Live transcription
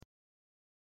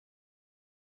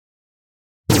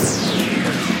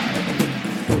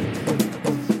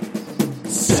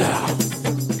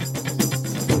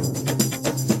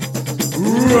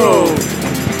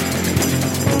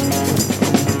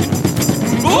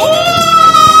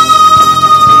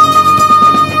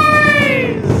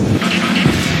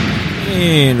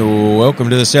And welcome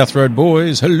to the South Road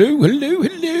Boys. Hello, hello,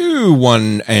 hello,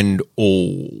 one and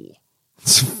all.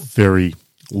 It's very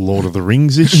Lord of the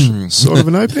Rings-ish sort of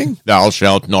an opening. Thou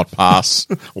shalt not pass.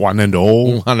 One and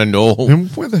all. One and all. And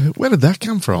where did that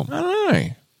come from? I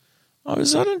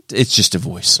don't know. It's just a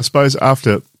voice. I suppose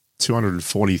after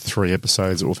 243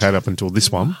 episodes that we've had up until this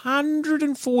one,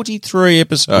 143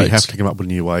 episodes. we have to come up with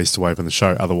new ways to open the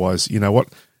show. Otherwise, you know what?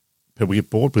 People get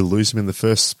bored. We lose them in the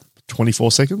first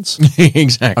 24 seconds.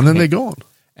 Exactly. And then they're gone.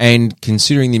 And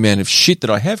considering the amount of shit that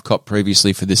I have copped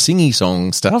previously for the singy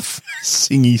song stuff.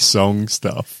 Singy song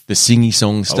stuff. The singy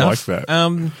song stuff. I like that. I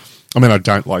mean, I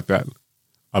don't like that.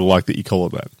 I like that you call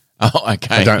it that. Oh,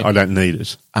 okay. I don't need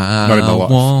it. Not in my life.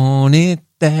 I want it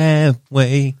that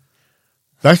way.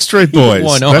 Backstreet Boys.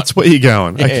 Why not? That's where you're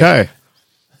going. Yeah. Okay.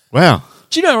 Wow.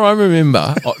 Do you know, I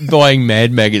remember buying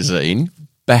Mad Magazine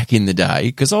back in the day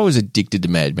because I was addicted to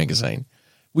Mad Magazine.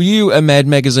 Were you a Mad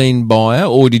Magazine buyer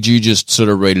or did you just sort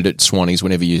of read it at Swannies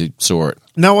whenever you saw it?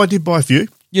 No, I did buy a few.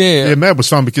 Yeah. Yeah, Mad was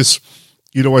fun because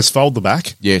you'd always fold the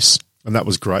back. Yes. And that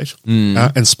was great.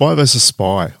 And Spy vs.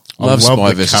 Spy. Love I Spy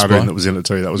loved the vs. cartoon Spy. that was in it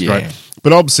too. That was Yeah. great.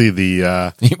 But obviously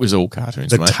the It was all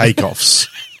cartoons, mate. takeoffs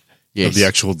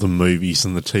Yes. of the movies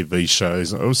and the TV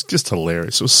shows, it was just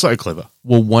hilarious. It was so clever.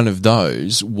 Well, one of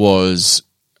those was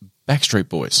Backstreet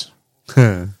Boys.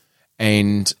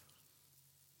 And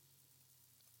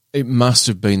it must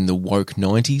have been the woke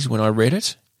 90s when I read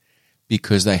it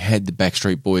because they had the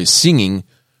Backstreet Boys singing,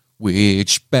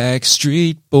 "Which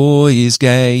Backstreet Boy is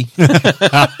gay?"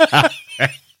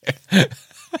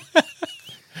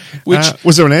 Which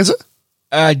Was there an answer?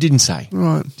 I didn't say.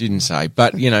 Right. Didn't say.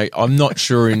 But, you know, I'm not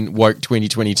sure in woke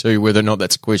 2022 whether or not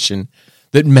that's a question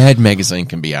that Mad Magazine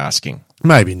can be asking.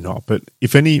 Maybe not, but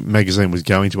if any magazine was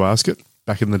going to ask it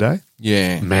back in the day,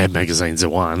 Yeah. Mad Magazine's the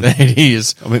one. It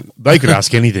is. I mean, they could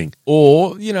ask anything.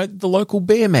 Or, you know, the local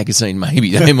Bear magazine,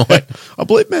 maybe. They might. I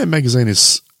believe Mad Magazine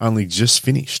is only just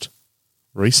finished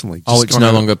recently. Oh, Just it's gone no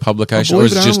out- longer publication, I or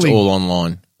believe it's it just only- all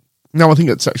online? No, I think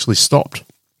it's actually stopped.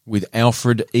 With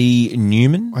Alfred E.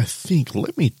 Newman? I think.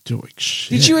 Let me do it.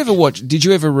 Did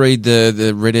you ever read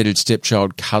the red-headed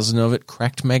stepchild cousin of it,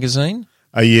 Cracked magazine?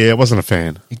 Yeah, I wasn't a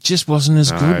fan. It just wasn't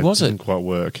as good, was Didn't it? quite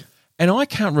work. And I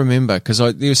can't remember because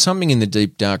there was something in the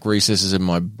deep, dark recesses of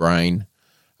my brain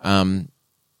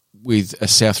with a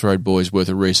South Road Boys worth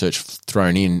of research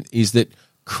thrown in, is that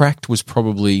Cracked was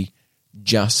probably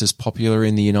just as popular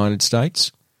in the United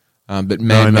States, but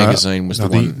Mad Magazine was the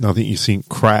one. I think you think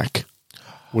Crack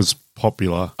was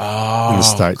popular in the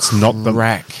States, not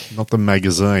the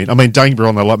magazine. I mean, don't get me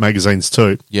wrong, they like magazines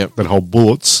too. Yep. That hold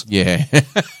bullets. Yeah.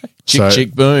 So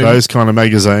Chick, boom. Those kind of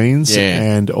magazines, Yeah.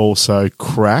 and also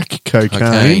crack,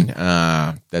 cocaine.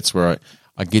 That's where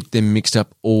I get them mixed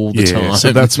up all the time.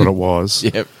 So that's what it was.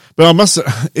 Yep. But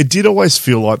it did always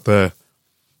feel like the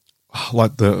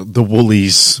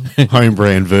Woolies home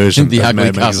brand version The of ugly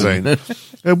Mad cousin. Magazine.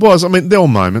 It was. I mean, there were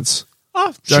moments.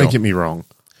 Oh, Don't sure. get me wrong.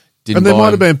 Didn't And there buy might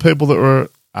have them. been people that were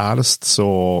artists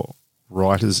or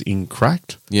writers in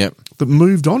Cracked Yep. that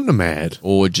moved on to Mad.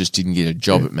 Or just didn't get a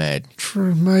job at Mad.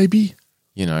 True, maybe.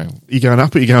 You know, You're going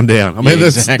up or you're going down. I mean, Yeah,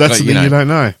 that's exactly, the you thing know. you don't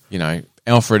know.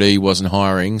 Alfred E. wasn't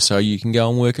hiring, so you can go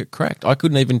and work at Cracked. I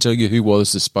couldn't even tell you who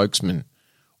was the spokesman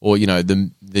or,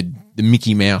 the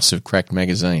Mickey Mouse of Cracked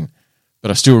magazine.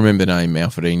 But I still remember the name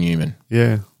Alfred E. Newman.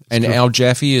 Yeah. And Al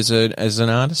Jaffe as an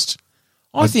artist.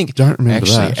 I think don't remember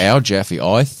actually that. Al Jaffe.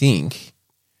 I think.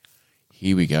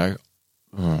 Here we go.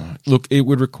 Oh, look, it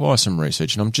would require some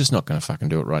research, and I'm just not going to fucking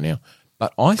do it right now.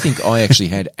 But I think I actually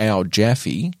had Al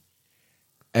Jaffe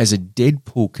as a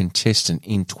Deadpool contestant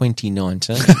in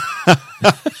 2019.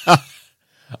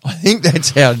 I think that's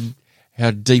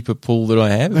how deep a pool that I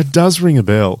have. That does ring a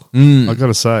bell, I got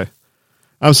to say.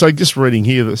 So just reading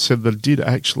here that said that it did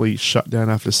actually shut down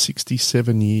after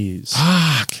 67 years.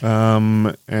 Fuck.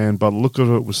 And by the look of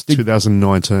it, it was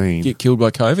 2019. Get killed by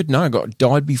COVID? No,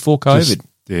 died before COVID.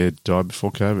 Died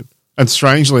before COVID. And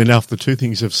strangely enough, the two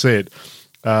things I've said,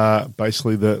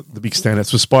 basically the big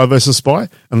standouts were Spy vs. Spy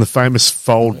and the famous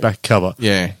fold back cover.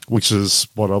 Yeah. Which is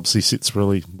what obviously sits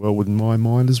really well within my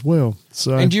mind as well.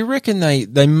 So, And do you reckon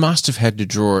they must have had to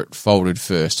draw it folded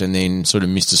first and then sort of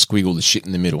Mr. Squiggle the shit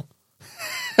in the middle?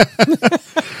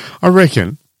 I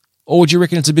reckon Or do you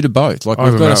reckon it's a bit of both? Like I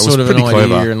we've don't got know, a it sort was of an pretty idea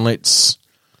clever. and let's...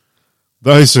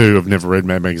 those who have never read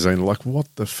Mad Magazine are like, what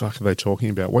the fuck are they talking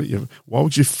about? Why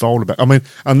would you fold a back? I mean,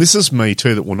 and this is me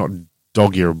too that will not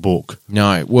dog ear a book.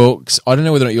 No. Well, 'cause I don't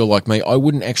know whether or not you're like me. I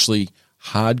wouldn't actually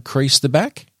hard crease the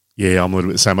back. Yeah, I'm a little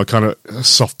bit the same. I kind of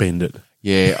soft bend it.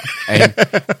 Yeah.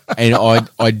 And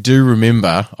I do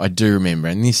remember,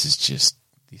 and this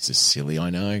is silly, I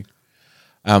know.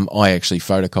 I actually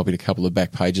photocopied a couple of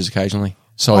back pages occasionally,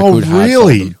 so I Oh, could hard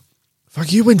really? fold them.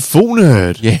 Fuck, you went full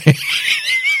nerd. Yeah,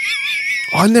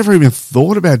 I never even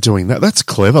thought about doing that. That's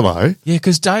clever, though. yeah,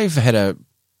 because Dave had a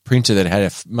printer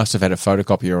that must have had a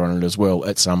photocopier on it as well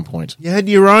at some point. You had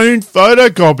your own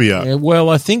photocopier. Yeah, well,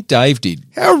 I think Dave did.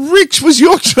 How rich was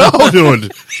your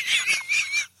childhood?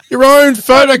 Your own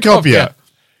photocopier.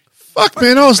 Fuck,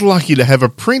 man, I was lucky to have a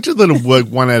printer that'll work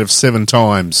 1 out of 7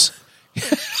 times.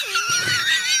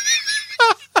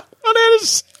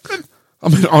 I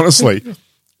mean, honestly,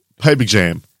 paper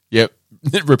jam. Yep,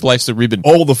 it replaced the ribbon.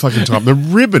 All the fucking time. The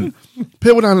ribbon.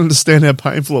 People don't understand how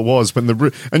painful it was when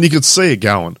and you could see it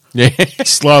going Yeah,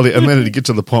 slowly, and then it'd get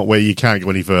to the point where you can't go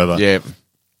any further. yeah.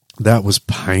 That was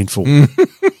painful.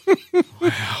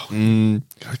 Wow.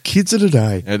 Kids of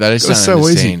today. Yeah, they just It's don't so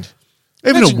understand. easy.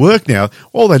 Even at work now,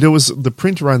 all they do is the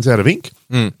printer runs out of ink,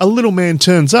 a little man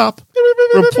turns up,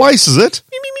 replaces it,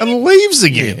 and leaves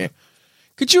again. Yeah.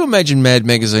 Could you imagine Mad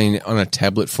Magazine on a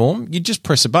tablet form? You'd just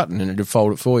press a button and it'd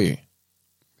fold it for you.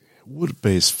 Would it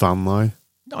be as fun, though?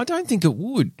 I don't think it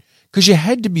would, because you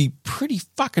had to be pretty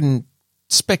fucking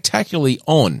spectacularly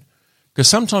on, because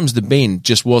sometimes the bend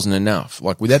just wasn't enough.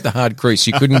 Like without the hard crease,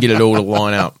 you couldn't get it all to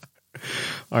line up.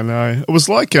 I know. It was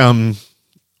like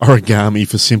origami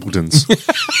for simpletons.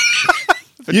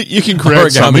 you can create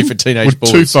Origami something for teenage with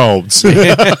boys. 2 folds.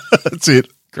 That's it.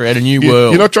 Create a new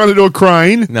world. You're not trying to do a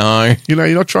crane. No. You know,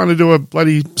 you're not trying to do a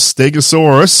bloody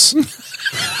stegosaurus.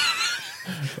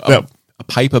 Now, A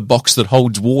paper box that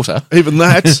holds water. even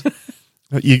that,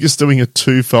 you're just doing a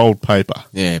 2-fold paper.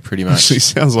 Yeah, pretty much. Actually,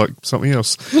 sounds like something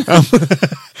else.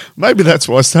 Maybe that's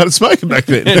why I started smoking back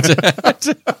then.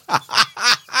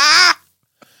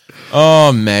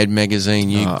 Oh, Mad Magazine,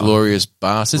 you glorious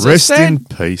bastards. Rest That's sad. in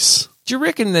peace. Do you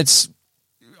reckon that's...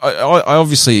 I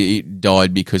obviously it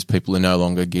died because people are no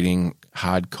longer getting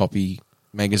hard copy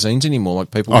magazines anymore. Like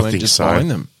people I weren't think just so. buying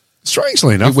them.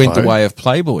 Strangely enough, It went though, the way of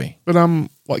Playboy. but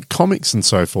like comics and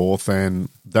so forth and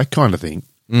that kind of thing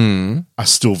are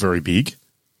still very big.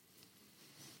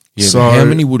 Yeah, So- but how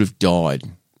many would have died?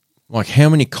 Like how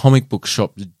many comic book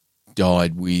shops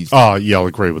died with... Oh, yeah, I'll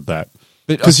agree with that.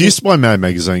 But I Because you think- used to buy Mad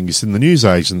Magazine, you in the news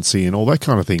agency and all that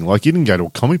kind of thing. Like, you didn't go to a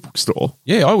comic book store.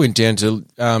 Yeah, I went down to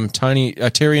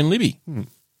Terry and Libby.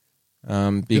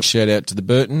 Big shout out to the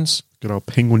Burtons. Good old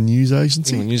Penguin News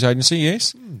Agency. News agency,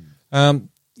 yes.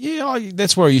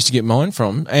 That's where I used to get mine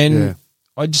from. And Yeah.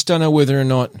 I just don't know whether or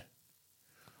not...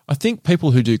 I think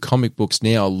people who do comic books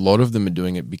now, a lot of them are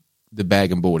doing it the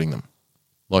bag and boarding them.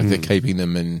 Like they're keeping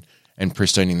them and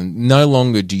pristining them. No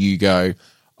longer do you go,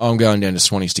 I'm going down to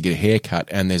Swanee's to get a haircut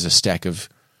and there's a stack of,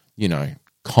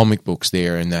 comic books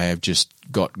there and they have just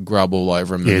got grub all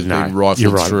over them Yeah, and no, been rifled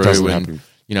you're right, it through doesn't and, happen.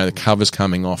 the cover's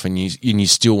coming off and you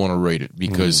still want to read it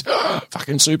because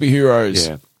fucking superheroes.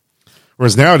 Yeah.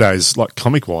 Whereas nowadays, like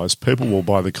comic-wise, people will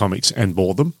buy the comics and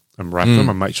board them and wrap them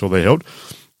and make sure they're held.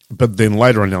 But then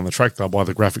later on down the track, they'll buy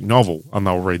the graphic novel and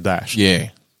they'll read that. Yeah.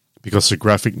 Because the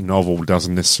graphic novel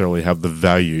doesn't necessarily have the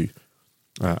value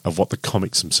of what the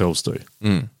comics themselves do.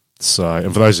 So,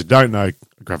 and for those who don't know,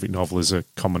 a graphic novel is a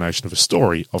combination of a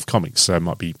story of comics. So it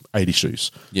might be 8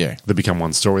 issues. Yeah. They become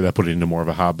one story. They put it into more of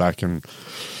a hardback and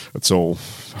it's all,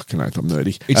 fucking oath, I'm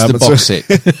nerdy. It's the box set.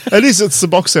 It is. It's the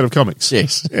box set of comics.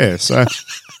 Yes. Yeah, so...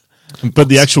 But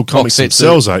the actual comics sets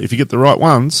themselves, though, if you get the right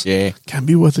ones, Yeah. can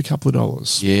be worth a couple of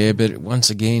dollars. Yeah, but once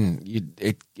again,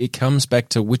 it comes back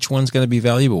to which one's going to be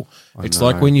valuable. It's know.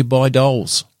 like when you buy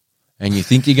dolls and you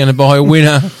think you're going to buy a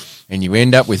winner and you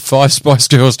end up with 5 Spice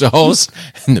Girls dolls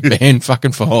and the band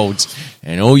fucking folds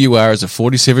and all you are is a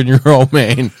 47-year-old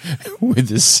man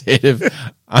with a set of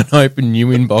unopened new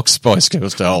inbox Spice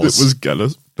Girls It dolls. was going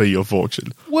to be your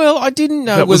fortune. Well, I didn't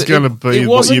know That was whether going to be it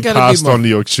what wasn't you gonna be passed my- on to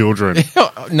your children.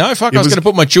 No, fuck, I was was- going to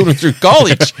put my children through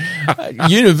college,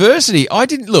 university. I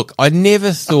didn't look. I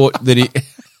never thought that it.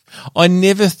 I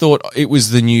never thought it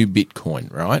was the new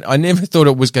Bitcoin, right? I never thought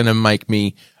it was going to make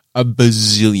me a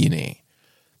bazillionaire.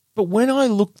 But when I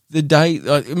looked the day,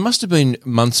 it must have been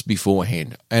months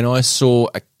beforehand, and I saw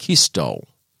a Kiss doll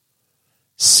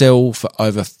sell for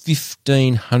over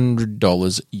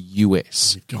 $1,500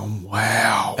 US. You've gone,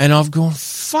 wow. And I've gone,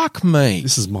 fuck me.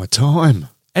 This is my time.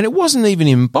 And it wasn't even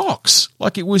in box.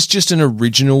 Like it was just an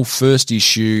original first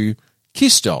issue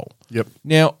Kiss doll. Yep.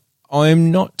 Now,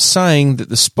 I'm not saying that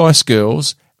the Spice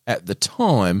Girls at the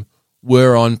time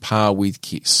were on par with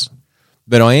Kiss.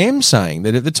 But I am saying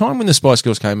that at the time when the Spice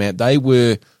Girls came out, they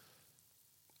were...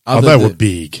 They were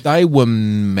big. They were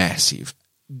massive.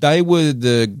 They were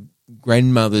the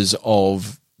grandmothers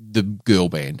of the girl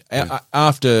band.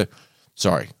 After...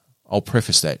 Sorry, I'll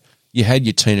preface that. you had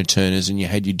your Tina Turners and you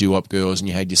had your doo-wop girls and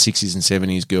you had your 60s and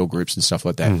 70s girl groups and stuff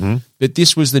like that. But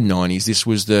this was the 90s. This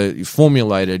was the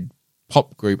formulated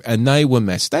pop group, and they were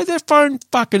massive. They had their own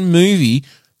fucking movie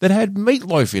that had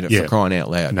Meatloaf in it, for crying out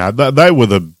loud. No, they were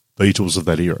the Beatles of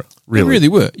that era. Really. They really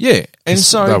were, yeah. And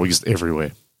so they were just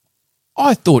everywhere.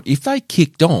 I thought if they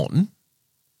kicked on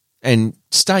and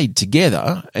stayed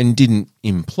together and didn't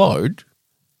implode,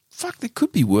 fuck, they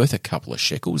could be worth a couple of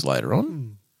shekels later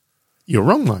on. You're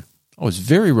wrong, though. I was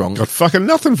very wrong. Got fucking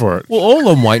nothing for it. Well, all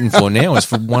I'm waiting for now is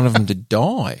for one of them to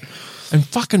die. And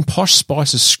fucking Posh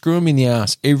Spices screw him in the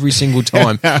ass every single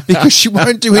time because she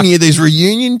won't do any of these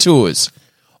reunion tours.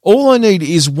 All I need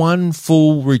is one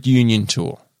full reunion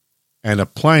tour. And a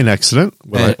plane accident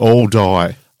where they all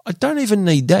die. I don't even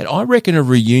need that. I reckon a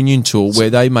reunion tour where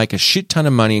they make a shit ton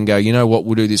of money and go, you know what,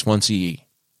 we'll do this once a year.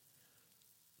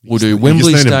 We'll do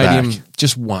Wembley Stadium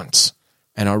just once.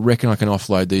 And I reckon I can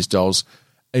offload these dolls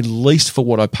at least for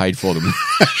what I paid for them.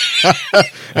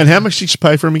 And how much did you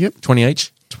pay for them again? 20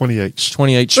 each. 20 each.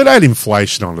 20 each. But add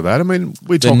inflation onto that. I mean,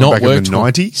 we're talking back in the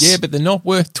 90s. Yeah, but they're not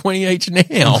worth 20 each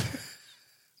now.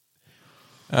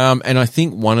 And I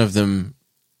think one of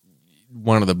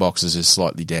the boxes is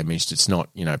slightly damaged. It's not,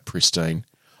 pristine.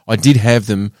 I did have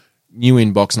them new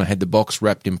in box, and I had the box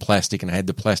wrapped in plastic, and I had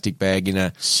the plastic bag in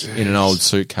an old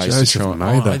suitcase.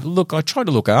 Look, I tried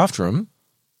to look after them.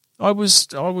 I was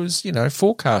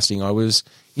forecasting. I was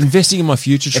investing in my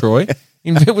future, Troy.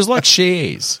 It was like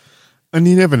shares. And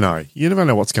you never know. You never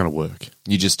know what's going to work.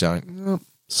 You just don't.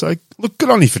 So, look, good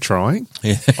on you for trying.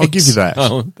 Yeah, I'll give you that.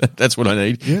 Oh, that's what I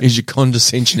need, is your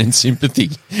condescension and sympathy.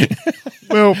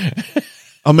 Well,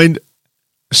 I mean,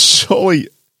 surely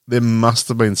there must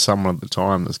have been someone at the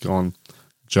time that's gone,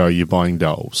 Joe, you're buying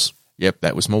dolls. Yep,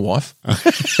 that was my wife.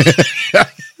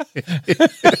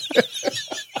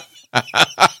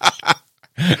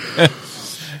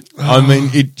 I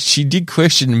mean, she did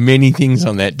question many things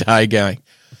on that day going,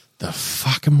 the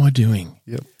fuck am I doing?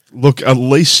 Yep. Look, at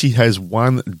least she has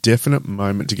one definite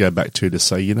moment to go back to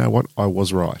say, you know what, I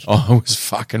was right. I was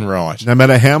fucking right. No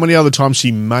matter how many other times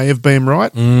she may have been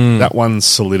right, that one's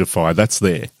solidified. That's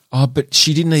there. Oh, but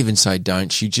she didn't even say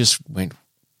don't. She just went,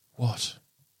 what?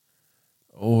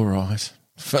 All right.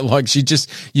 Felt like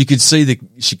you could see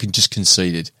she could just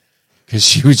conceded because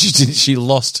she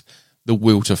lost the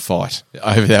will to fight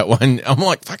over that one. I'm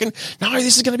like, fucking, no,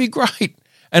 this is going to be great.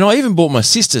 And I even bought my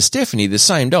sister, Stephanie, the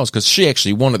same dolls because she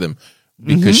actually wanted them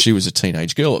because she was a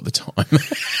teenage girl at the time.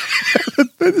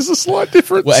 There's a slight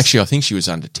difference. Well, actually, I think she was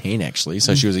under 10, actually,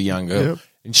 so she was a young girl. Yep.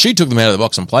 And she took them out of the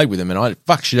box and played with them, and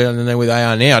she doesn't know where they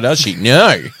are now, does she?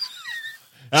 No.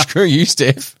 Screw you,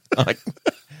 Steph.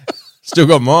 Still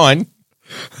got mine.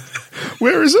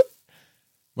 Where is it?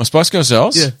 My Spice Girls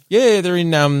dolls? Yeah. Yeah, they're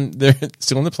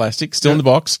still in the plastic, still in the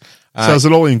box. So is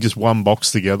it all in just one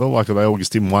box together? Like, are they all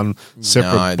just in one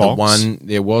separate box?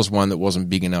 There was one that wasn't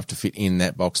big enough to fit in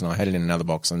that box, and I had it in another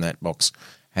box, and that box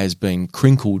has been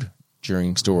crinkled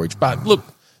during storage. But look,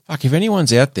 fuck, if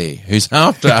anyone's out there who's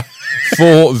after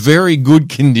 4 very good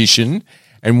condition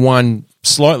and 1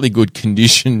 slightly good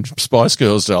condition Spice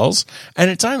Girls dolls, and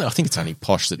I think it's only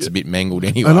Posh that's a bit mangled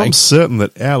anyway. And I'm certain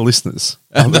that our listeners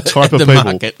are the type of people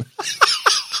market.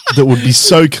 that would be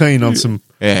so keen on some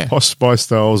Posh Spice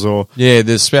dolls or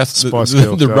the Spice Girls.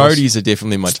 The roadies are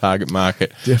definitely my target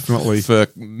market. Definitely. For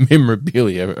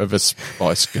memorabilia of a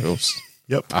Spice Girls.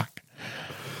 Yep. Fuck.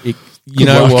 You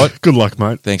know what? Good luck,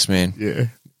 mate. Thanks, man. Yeah.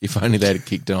 If only they had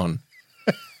kicked on.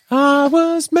 I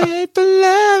was made for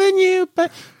loving you,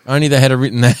 but only they had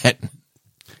written that.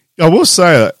 I will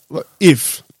say that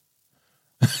if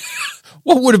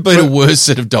what would have been a worse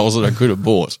set of dolls that I could have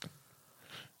bought?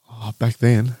 Oh, back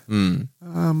then,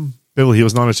 Beverly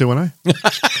Hills 90210.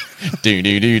 Do.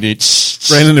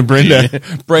 Brandon and Brenda.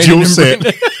 Brandon and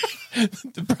Brenda.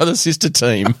 The brother sister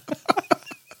team.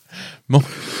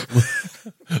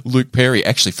 Luke Perry.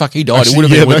 Actually, fuck, he died. It would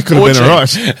have been that could have been all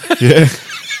right. Yeah.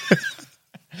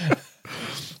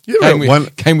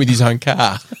 Came with his own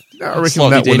car. No, I reckon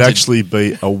that would actually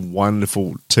be a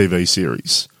wonderful TV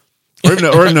series. Or even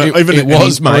it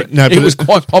was, mate. No, but it was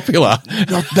quite popular.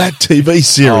 Not that TV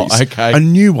series. Oh, okay. A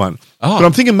new one. Oh. But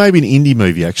I'm thinking maybe an indie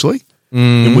movie, actually,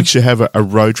 in which you have a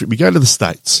road trip. You go to the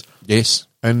States. Yes.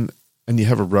 And you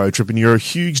have a road trip, and you're a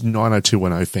huge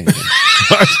 90210 fan.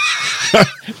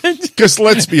 Because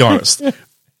let's be honest,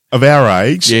 of our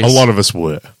age, a lot of us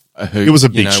were. It was a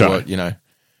big show. What,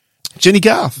 Jenny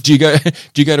Garth. Do you go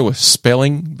to a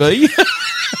spelling bee?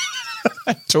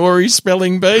 A Tory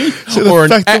spelling bee? So or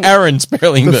an Aaron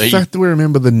spelling bee? The fact that we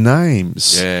remember the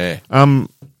names. Yeah.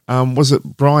 Was it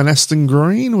Brian Aston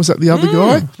Green? Was that the other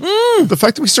guy? The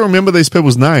fact that we still remember these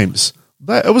people's names.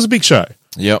 It was a big show.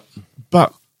 Yep.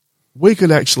 But we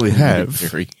could actually have...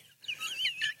 Very.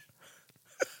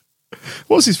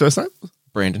 What was his first name?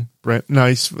 Brandon.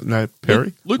 No,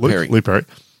 Perry. Luke Perry. Luke Perry.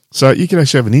 So you could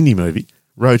actually have an indie movie,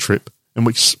 road trip, in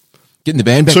which Getting the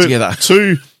band back together.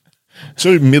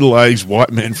 Two middle-aged white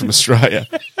men from Australia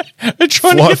They're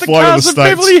trying to get the cars of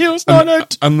Beverly Hills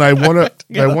 902. and they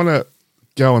want to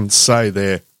go and say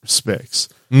their respects.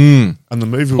 And the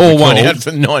movie will Or be one called, out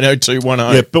for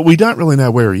 90210. yeah, but we don't really know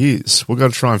where he is. We've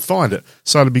got to try and find it.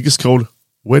 So it'll be just called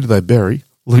Where Do They Bury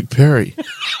Luke Perry?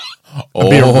 It'll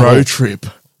be a road trip.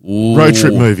 Ooh. Road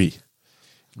trip movie.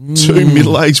 Two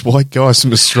middle-aged white guys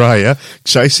from Australia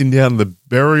chasing down the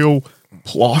burial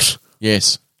plot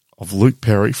Yes. of Luke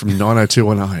Perry from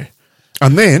 90210.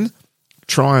 And then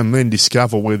try and then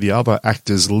discover where the other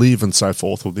actors live and so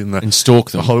forth within the... And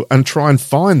stalk them. And try and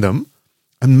find them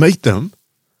and meet them.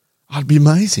 It'd be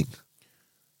amazing.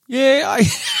 Yeah,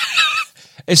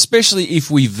 especially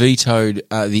if we vetoed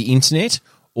the internet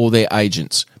or their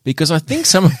agents, because I think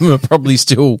some of them are probably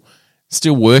still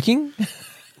working.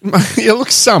 Yeah,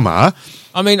 look, some are.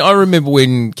 I mean, I remember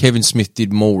when Kevin Smith did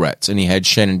Mallrats and he had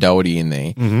Shannon Doherty in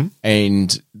there,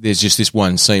 and there's just this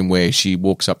one scene where she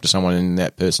walks up to someone and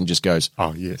that person just goes,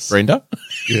 Oh, yes. Brenda?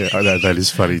 Yeah, I know, that is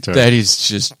funny too. That is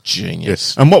just genius.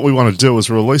 Yes. And what we want to do is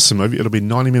release the movie. It'll be a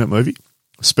 90-minute movie.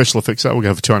 Special effects out. We'll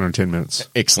go for 210 minutes.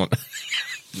 Excellent.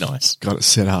 Nice. Got it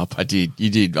set up. I did. You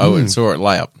did. I went and saw it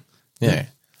layup. Yeah.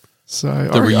 So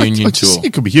The reunion I just tour. think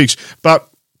it could be huge. But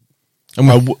And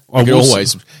we, I we could will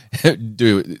always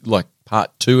do like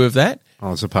part 2 of that.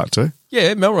 oh, it's a part 2.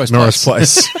 Yeah, Melrose Melrose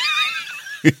Place. Place.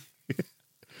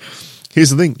 Here's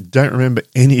the thing. Don't remember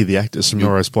any of the actors from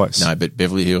Melrose Place. No, but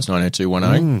Beverly Hills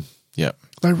 90210. Yep.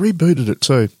 They rebooted it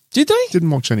too. Did they? Didn't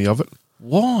watch any of it.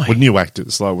 Why? With new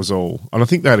actors, like it was all, and I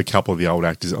think they had a couple of the old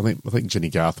actors. I think Jenny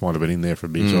Garth might have been in there for a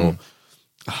bit, or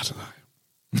I don't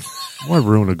know. Why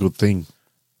ruin a good thing?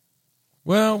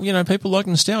 Well, you know, people like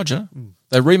nostalgia.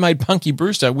 They remade Punky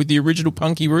Brewster with the original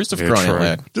Punky Brewster for crying out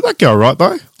loud. Did that go right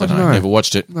though? I Don't know. Never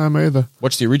watched it. No, me either.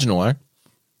 Watched the original though.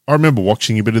 I remember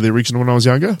watching a bit of the original when I was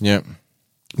younger. Yeah.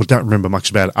 I don't remember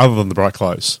much about it other than the bright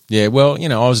clothes. Yeah, well, you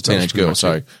know, I was a teenage girl,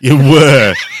 so You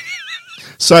were.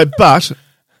 So, but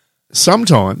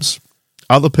sometimes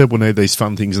other people need these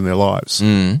fun things in their lives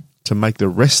to make the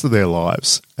rest of their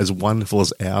lives as wonderful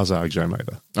as ours are, Joe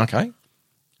Mather. okay.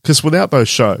 Because without those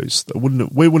shows, we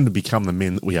wouldn't have become the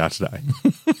men that we are today.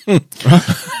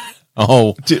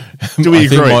 Oh, Do we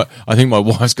agree? I think my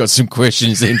wife's got some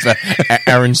questions then for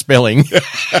Aaron Spelling.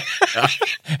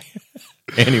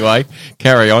 Anyway,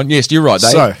 carry on. Yes, you're right.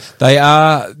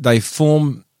 They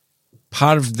form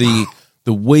part of the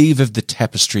weave of the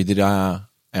tapestry that are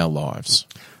our lives.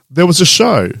 There was a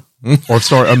show,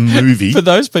 a movie. For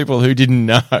those people who didn't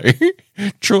know,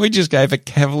 Troy just gave a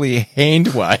cavalier hand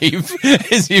wave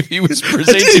as if he was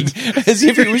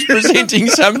presenting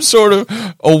some sort of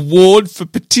award for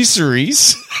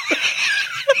patisseries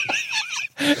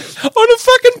on a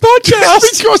fucking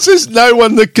podcast. Because there's no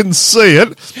one that can see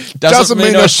it, doesn't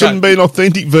mean I shouldn't be an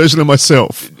authentic version of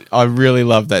myself. I really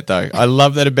love that though. I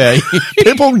love that about you.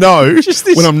 People know Just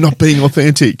this- when I'm not being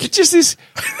authentic. Just this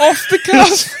off the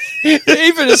cuff,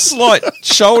 even a slight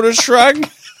shoulder shrug,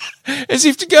 as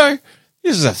if to go,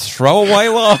 this is a throwaway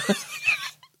line.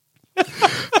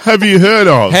 Have you heard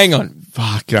of? Hang on.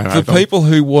 Fuck, For people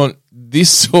who want this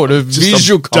sort of Just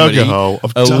visual I've dug comedy, a hole.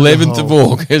 I've dug a 11th of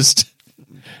hole. August,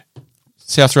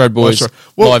 South Road Boys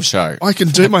live show. I can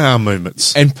do my arm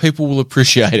movements. And people will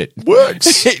appreciate it.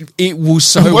 Works. It will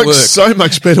so It works work. so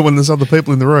much better when there's other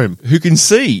people in the room Who can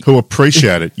see? who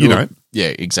appreciate it. You know,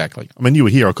 Yeah, exactly. I mean, you were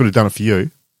here. I could have done it for you.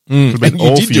 Could have been And you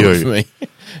all did for do you. it for me.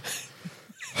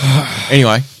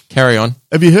 Anyway, carry on.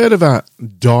 Have you heard of a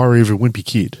Diary of a Wimpy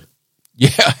Kid? Yeah,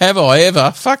 have I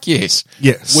ever? Fuck yes.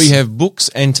 Yes. We have books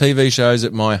and TV shows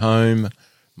at my home.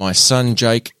 My son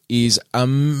Jake is a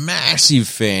massive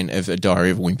fan of A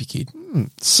Diary of a Wimpy Kid.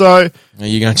 So, Are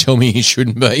you going to tell me he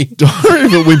shouldn't be? Diary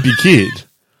of a Wimpy Kid.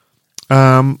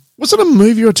 Was it a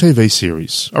movie or a TV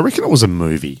series? I reckon it was a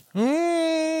movie.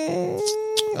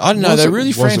 I don't know. Was They it- really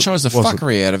was it- franchised the was it-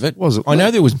 fuckery out of it. was it- I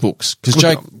know there was books because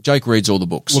Jake reads all the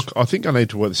books. Look, I think I need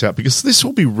to work this out because this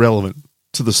will be relevant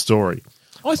to the story.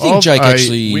 I think of Jake a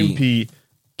actually. Wimpy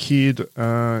Kid.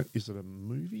 Is it a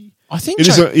movie? I think It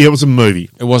is. Jake, It was a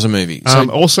movie. it was a movie. So,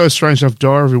 Also, strange enough,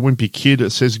 Diary of a Wimpy Kid. It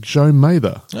says Joe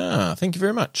Mather. thank you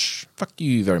very much. Fuck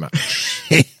you very much.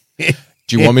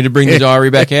 Do you want me to bring the diary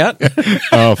back out?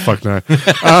 Oh fuck no!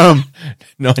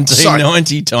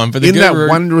 1990 time for the In that guru.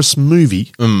 wondrous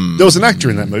movie, there was an actor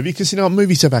in that movie because you know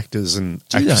movies have actors and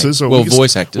they? actresses. Or Well, we just-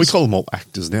 voice actors. We call them all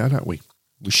actors now, don't we?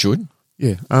 We should.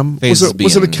 Yeah. There's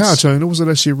Was it a Beyonds. cartoon or was it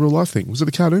actually a real life thing? Was it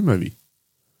a cartoon movie?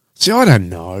 See, I don't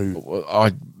know.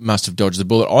 I must have dodged the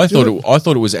bullet. I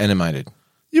thought it was animated.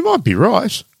 You might be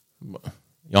right.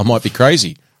 I might be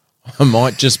crazy. I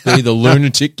might just be the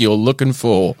lunatic you're looking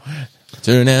for.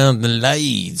 Turn out the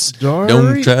lights.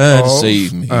 Don't try to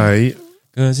save me.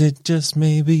 Because it just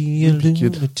may be a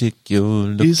lunatic you're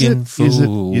looking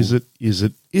for. Is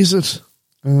it?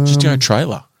 Just go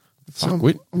trailer.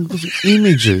 Fuckwit.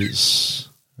 Images.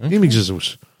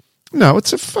 Images. No,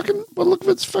 it's a fucking. Well, look,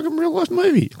 it's a fucking real life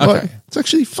movie. Okay. It's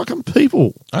actually fucking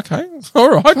people. Okay.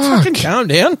 All right. Fucking calm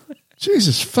down.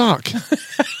 Jesus fuck.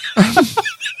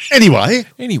 Anyway,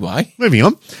 moving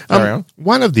on. Carry on.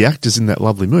 One of the actors in that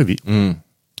lovely movie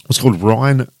was called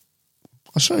Ryan.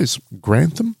 I'll show you.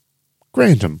 Grantham.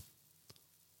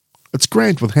 It's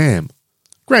Grant with ham.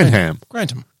 Grantham.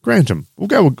 We'll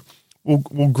go.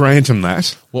 We'll grant him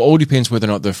that. Well, all depends whether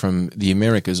or not they're from the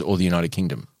Americas or the United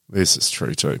Kingdom. This is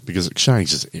true too, because it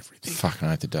changes everything. Fucking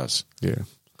oath it does. Yeah.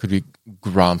 Could be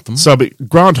Grantham. So,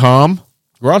 Grantham.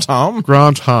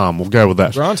 Grantham. We'll go with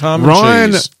that. Grantham.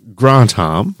 Ryan cheese.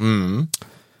 Grantham.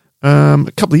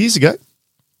 A couple of years ago,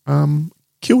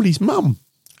 killed his mum.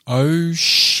 Oh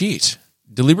shit!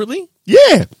 Deliberately?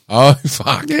 Yeah. Oh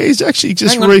fuck! Yeah, he's actually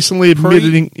just Hang on. recently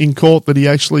admitted in court that he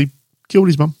actually killed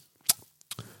his mum.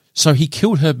 So he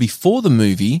killed her before the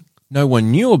movie. No one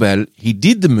knew about it. He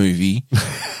did the movie,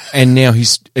 and now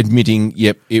he's admitting,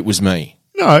 "Yep, it was me."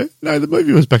 No, the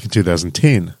movie was back in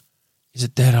 2010. Is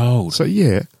it that old? So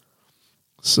yeah.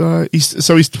 So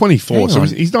he's 24. Hang So on.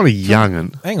 he's not a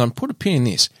young'un. Hang on, put a pin in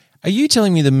this. Are you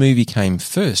telling me the movie came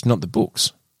first, not the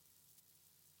books?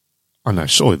 I know.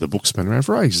 Surely the book's been around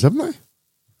for ages, haven't they?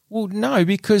 Well, no,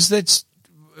 because that's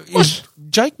What?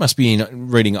 Jake must be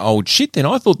reading old shit. Then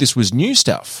I thought this was new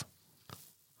stuff.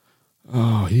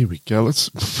 Oh, here we go. Let's.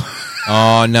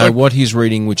 Oh no, what he's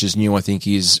reading, which is new, I think,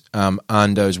 is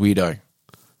Ando's Weirdo.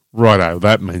 Righto,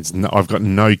 that means I've got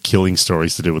no killing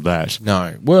stories to do with that.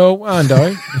 No, well,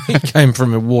 Ando, he came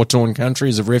from a war-torn country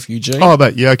as a refugee. Oh,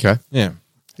 that, yeah, okay. Yeah.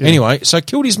 Anyway, so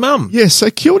killed his mum. Yeah, so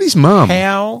killed his mum.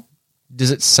 How does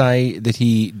it say that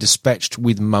he dispatched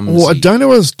with mumsy? Well, I don't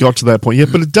know if it's got to that point yet,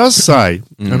 but it does say,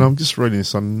 and I'm just reading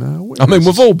this on. I mean,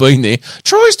 we've all been there.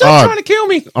 Troy, stop trying to kill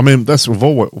me. I mean, we've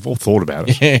all thought about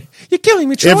it. Yeah, you're killing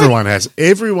me, Troy.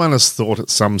 Everyone has thought at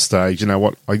some stage. You know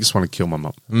what? I just want to kill my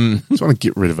mum. I just want to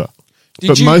get rid of her.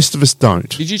 Most of us don't.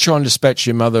 Did you try and dispatch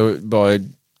your mother by,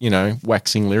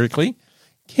 waxing lyrically?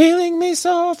 Killing me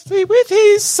softly with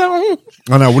his song.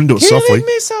 I know, I wouldn't do it softly. Killing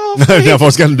me softly. No, if I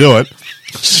was going to do it,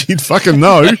 she'd fucking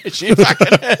know. She'd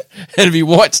fucking, it'd be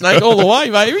White Snake all the way,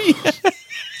 baby.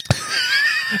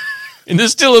 In the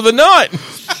still of the night.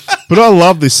 But I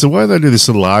love this. The way they do this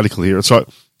little article here, it's like,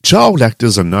 child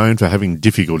actors are known for having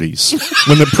difficulties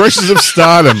when the pressures of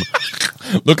stardom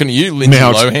Looking at you, Lindsay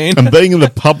mount Lohan. and being in the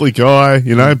public eye,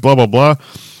 blah, blah, blah.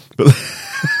 But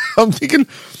I'm thinking,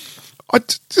 I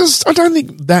don't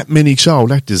think that many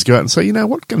child actors go out and say, you know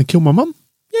what, going to kill my mum?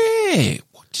 Yeah.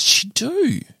 What did she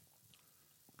do?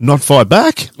 Not fight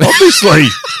back, obviously.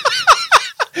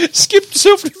 Skipped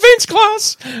self-defense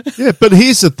class. Yeah, but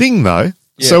here's the thing, though.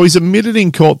 Yeah. So he's admitted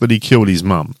in court that he killed his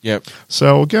mum. Yep. So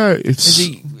I'll go.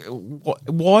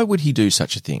 Why would he do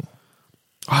such a thing?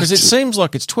 Because it seems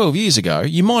like it's 12 years ago.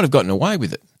 You might have gotten away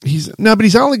with it. But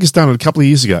he's only just done it a couple of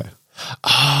years ago.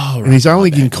 Oh, right. And he's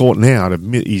only in court now to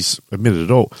admit he's admitted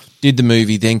it all. Did the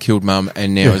movie, then killed mum,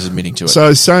 and now is admitting to it.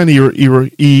 So saying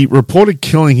he reported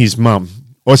killing his mum.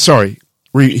 Oh, sorry.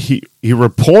 He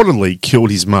reportedly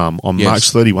killed his mum on March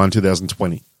 31,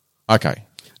 2020. Okay.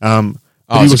 But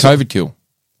it was a COVID kill.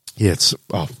 Yeah,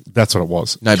 that's what it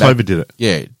was. No, COVID did it.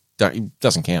 Yeah, it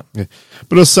doesn't count. Yeah.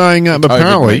 But I was saying,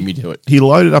 apparently, made me do it. he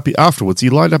loaded up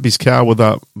his car with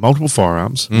multiple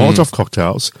firearms, Molotov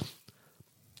cocktails,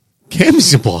 camping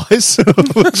supplies.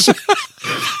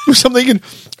 Which I'm thinking,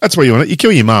 that's what you want. You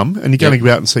kill your mum, and you're going to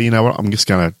go out and say, you know what, I'm just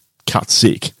going to cut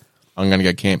sick. I'm going to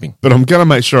go camping. But I'm going to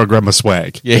make sure I grab my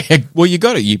swag. Yeah, well, you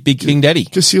got it, you big King Daddy.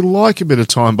 Because you like a bit of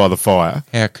time by the fire.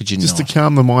 How could you just not? to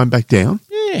calm the mind back down.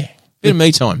 Yeah, bit of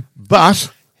me time.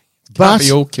 But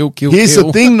be all kill. Here's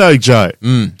the thing, though, Joe.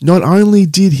 Not only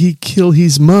did he kill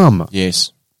his mum,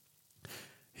 yes,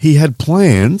 he had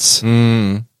plans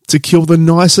to kill the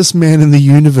nicest man in the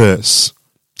universe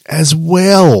as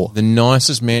well. The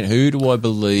nicest man. Who do I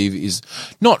believe is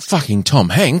not fucking Tom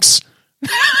Hanks?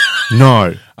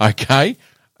 No. Okay.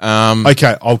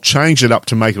 Okay, I'll change it up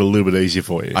to make it a little bit easier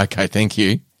for you. Okay, thank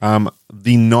you.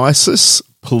 The nicest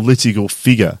political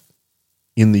figure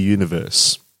in the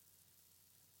universe.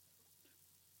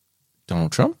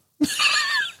 Donald Trump?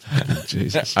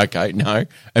 Jesus. Okay, no.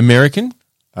 American?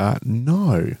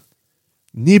 No.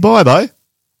 Nearby, though.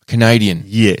 Canadian.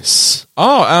 Yes.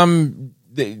 Oh,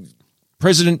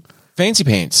 President Fancy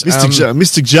Pants.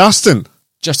 Mr. Justin.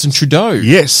 Justin Trudeau.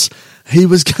 Yes. He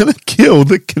was going to kill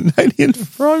the Canadian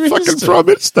Prime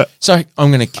Minister. So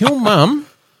I'm going to kill Mum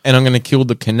and I'm going to kill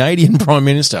the Canadian Prime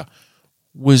Minister.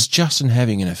 Was Justin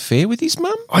having an affair with his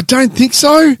mum? I don't think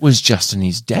so. Was Justin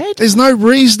his dad? There's no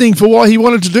reasoning for why he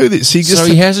wanted to do this.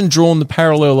 He hasn't drawn the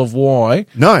parallel of why.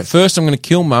 No. First, I'm going to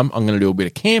kill Mum. I'm going to do a bit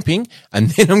of camping, and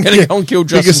then I'm going to go and kill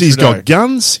Justin because he's Trudeau. got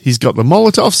guns, he's got the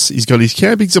Molotovs, he's got his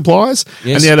camping supplies,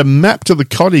 Yes. and he had a map to the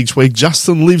cottage where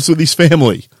Justin lives with his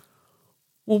family.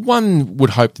 Well, one would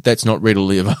hope that that's not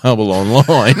readily available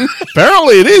online.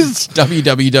 Apparently it is.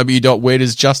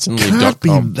 www.wheredoesjustinlive.com. Can't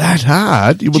be that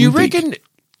hard. Do you reckon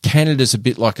Canada's a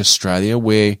bit like Australia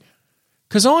where,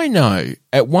 because I know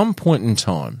at one point in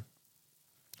time,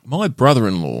 my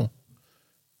brother-in-law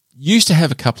used to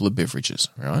have a couple of beverages,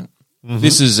 right? Mm-hmm.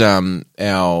 This is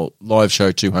our live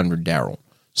show 200 Daryl,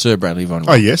 Sir Bradley Von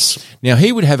Rock. Oh, yes. Now,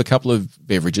 he would have a couple of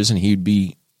beverages and he'd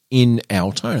be in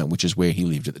Altona, which is where he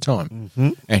lived at the time.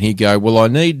 Mm-hmm. And he'd go, well, I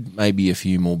need maybe a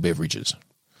few more beverages.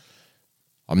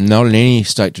 I'm not in any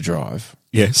state to drive.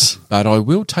 Yes. But I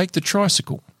will take the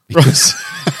tricycle because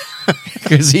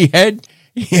he had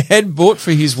bought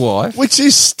for his wife. Which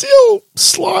is still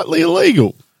slightly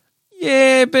illegal.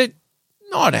 Yeah, but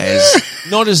not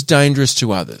as dangerous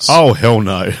to others. Oh, hell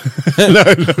no.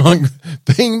 Like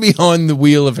being behind the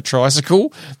wheel of a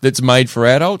tricycle that's made for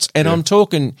adults, and I'm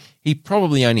talking, he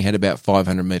probably only had about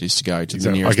 500 metres to go to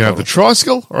the nearest I can have the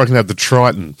tricycle or I can have the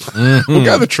Triton. Mm-hmm. We'll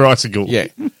go the tricycle. Yeah.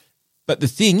 But the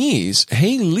thing is,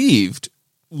 he lived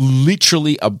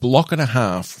literally a block and a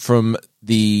half from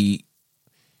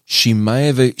she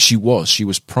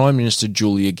was Prime Minister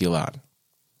Julia Gillard.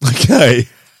 Okay.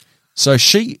 So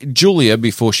Julia,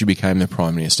 before she became the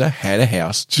Prime Minister, had a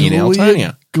house in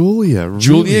Altona.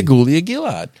 Julia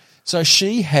Gillard. So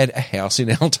she had a house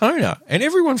in Altona, and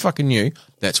everyone fucking knew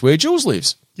that's where Jules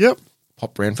lives. Yep.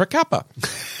 Pop round for a cuppa.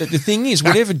 But the thing is,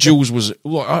 whatever Jules was,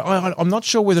 I'm not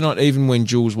sure whether or not even when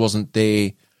Jules wasn't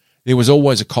there was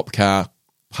always a cop car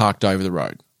parked over the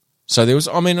road. So there was,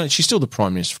 she's still the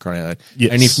Prime Minister for crying out loud.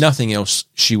 Yes. And if nothing else,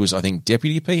 she was, I think,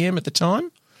 Deputy PM at the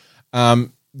time.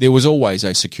 There was always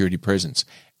a security presence.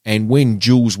 And when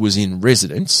Jules was in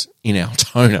residence in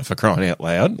Altona, for crying out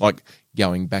loud, like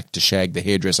going back to shag the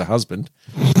hairdresser husband,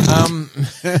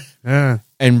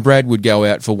 and Brad would go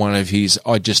out for one of his,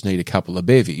 I just need a couple of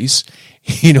bevies,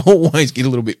 he'd always get a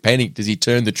little bit panicked as he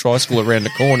turned the tricycle around the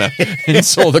corner and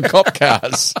saw the cop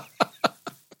cars.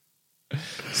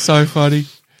 So funny.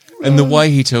 And the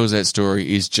way he tells that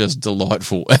story is just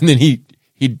delightful. And then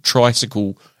he'd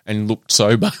tricycle and looked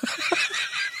sober.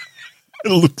 It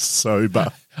looks sober.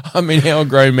 I mean, how a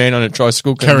grown man on a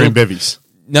tricycle can carrying bevies.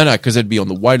 No, because it'd be on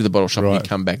the way to the bottle shop and he'd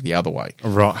come back the other way.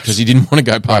 Right. Because he didn't want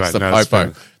to go past the That's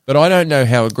popo. But I don't know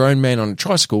how a grown man on a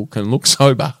tricycle can look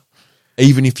sober,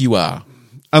 even if you are.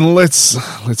 And let's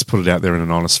put it out there in an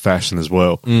honest fashion as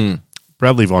well.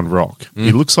 Bradley Von Rock.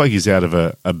 He looks like he's out of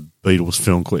a Beatles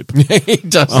film clip. He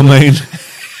does. I mean,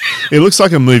 it looks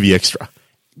like a movie extra.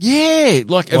 Yeah,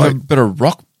 like a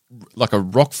rock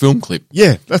film clip.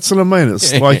 Yeah, that's what I mean.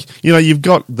 It's like, you've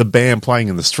got the band playing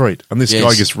in the street and this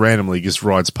guy just randomly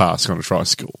rides past on a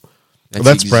tricycle.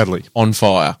 That's Bradley. On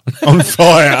fire. On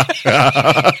fire.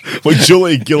 With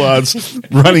Julia Gillard's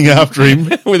running after him.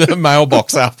 With a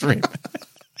mailbox after him.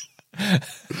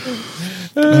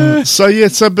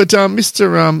 But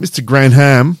Mr.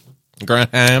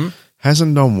 Granham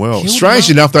hasn't done well.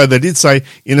 Strange enough, though, they did say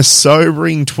in a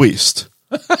sobering twist.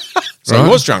 So he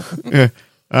was drunk. Yeah.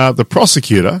 The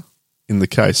prosecutor in the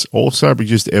case also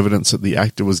produced evidence that the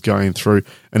actor was going through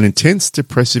an intense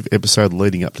depressive episode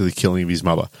leading up to the killing of his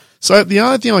mother. So the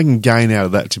only thing I can gain out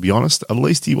of that, to be honest, at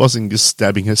least he wasn't just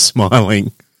stabbing her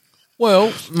smiling.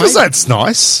 Well, because that's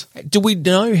nice. Do we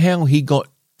know how he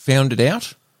found it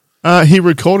out? He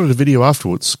recorded a video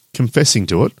afterwards confessing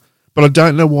to it, but I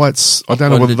don't know why I don't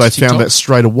know whether they found that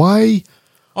straight away.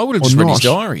 I would have just read his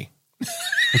diary.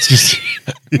 It's just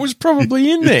it was probably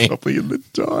in there. Probably in the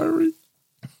diary.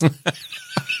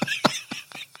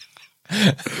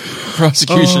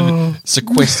 Prosecution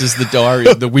sequesters the diary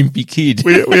of the wimpy kid.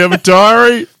 We have a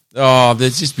diary. Oh,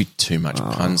 there's just be too much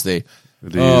puns there.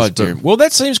 It is, dear. Well,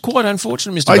 that seems quite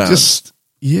unfortunate, Mr. Barnes.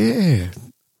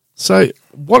 So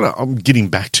what I'm getting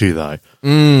back to, though,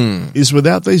 is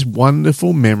without these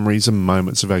wonderful memories and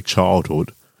moments of our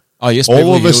childhood,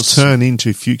 all of us turn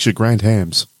into future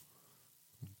Granthams.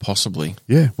 Possibly.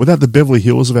 Yeah, without the Beverly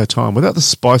Hills of our time, without the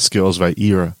Spice Girls of our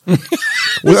era,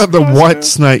 without the White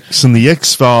Snakes and the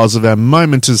X-Files of our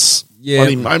momentous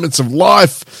bloody moments of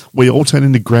life, we all turn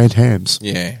into grand hams.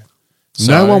 Yeah.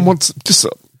 No one wants, just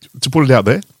to put it out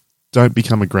there, don't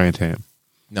become a grand ham.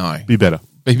 No. Be better.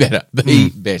 Be better. Be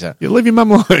better. Yeah, leave your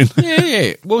mum alone.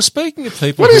 Yeah. Well, speaking of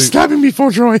people What are you stabbing me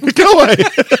for, Troy? Go away.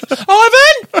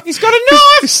 Ivan! He's got a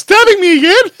knife! He's stabbing me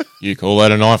again. You call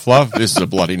that a knife, love? This is a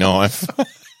bloody knife.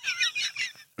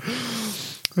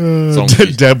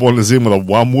 Dad wanders in with a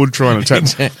wormwood trying to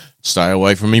tap. Stay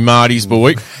away from me, Marty's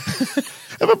boy.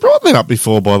 Have I brought that up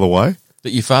before, by the way?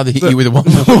 That your father hit you with a one.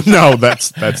 No,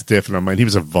 that's definite. I mean, he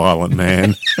was a violent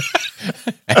man.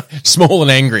 Small and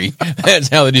angry. That's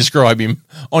how they describe him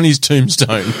on his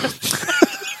tombstone.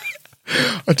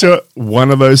 I tell you, one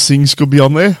of those things could be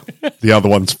on there. The other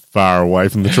one's far away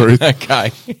from the truth.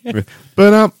 Okay.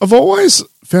 But I've always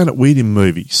found it weird in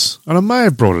movies, and I may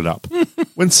have brought it up.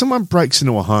 When someone breaks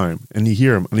into a home and you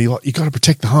hear them, and you're like, you got to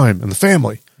protect the home and the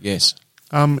family. Yes.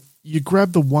 You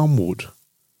grab the one wood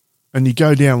and you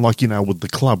go down like, with the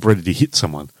club ready to hit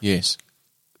someone. Yes.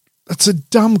 That's a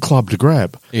dumb club to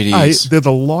grab. It is. They're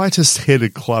the lightest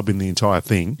headed club in the entire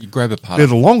thing. You grab a putter. They're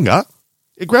the longer.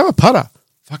 You grab a putter.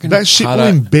 Fucking that shit putter.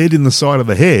 will embed in the side of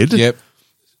the head. Yep.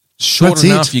 Short That's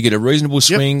enough, it. you get a reasonable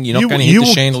swing. Yep. You're not going to hit the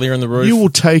chandelier on the roof. You will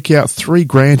take out 3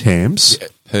 grand hams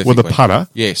with a putter.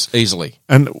 Yes, easily.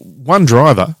 And one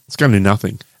driver, it's going to do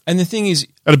nothing. And the thing is,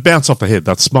 It'll bounce off the head.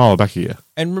 They'll smile back at you.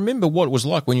 and remember what it was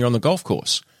like when you're on the golf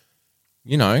course.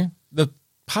 The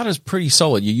putter's pretty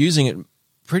solid. You're using it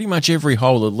pretty much every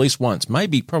hole at least once,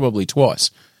 maybe probably twice.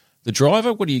 The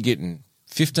driver, what are you getting?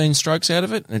 15 strokes out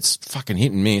of it? And it's fucking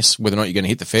hit and miss whether or not you're going to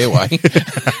hit the fairway,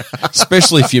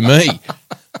 especially if you're me.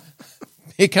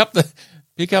 Pick up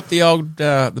the old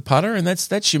the putter, and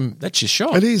that's your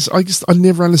shot. It is. I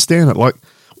never understand it. Like,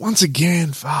 once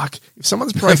again, fuck. If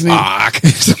someone's breaking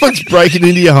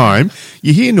into your home,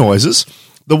 you hear noises.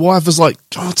 The wife is like,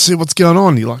 oh, let's see what's going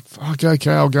on. You're like, fuck,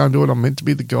 okay, I'll go and do it. I'm meant to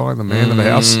be the guy and the man of the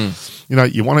house.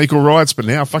 You want equal rights, but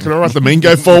now, fucking all right, the men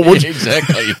go forward.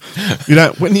 Exactly.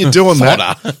 When you're doing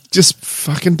that, just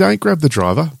fucking don't grab the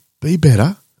driver. Be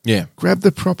better. Yeah. Grab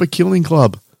the proper killing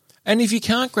club. And if you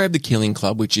can't grab the killing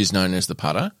club, which is known as the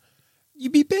putter,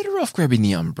 you'd be better off grabbing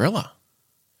the umbrella.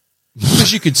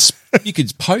 Because you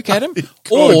could poke at them,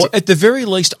 or at the very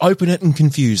least open it and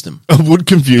confuse them. It would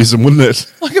confuse them, wouldn't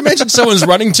it? Like, imagine someone's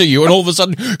running to you and all of a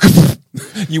sudden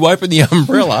you open the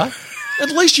umbrella.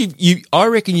 At least I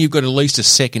reckon you've got at least a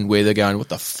second where they're going, what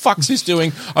the fuck's this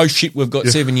doing? Oh shit, we've got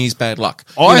 7 years bad luck.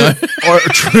 I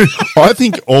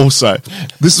think also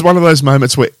this is one of those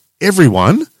moments where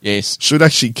everyone should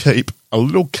actually keep a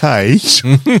little cage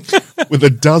with a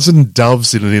dozen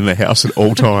doves in it in the house at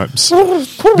all times.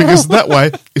 Because that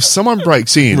way, if someone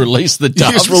breaks in, release the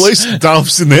doves. You just release the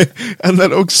doves in there, and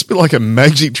that'll just be like a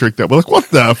magic trick. That we're like, what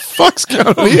the fuck's going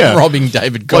on here? Robbing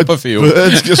David Copperfield. Like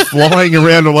birds just flying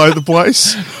around all over the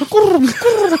place.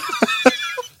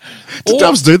 Do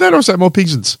doves do that, or is that more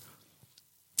pigeons?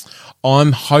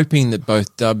 I'm hoping that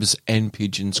both doves and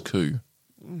pigeons coo.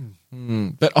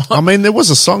 But I mean, there was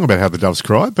a song about how the doves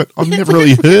cry, but I've never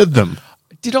really heard them.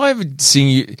 Did I ever sing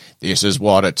you, this is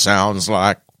what it sounds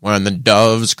like when the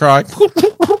doves cry?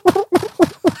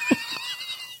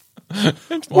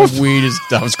 It's my weirdest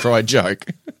doves cry joke.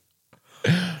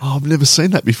 Oh, I've never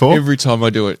seen that before. Every time I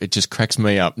do it, it just cracks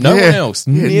me up. No one else.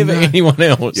 Never anyone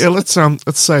else. Yeah, let's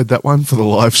save that one for the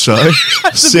live show.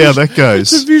 See how that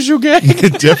goes. It's a visual gag.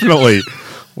 Yeah, definitely.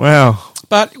 Wow.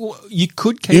 But you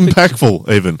could keep impactful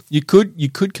even. You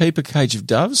could keep a cage of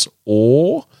doves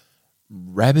or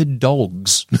rabid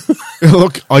dogs.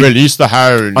 Look, release the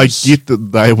hounds. I get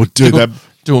that they would do that.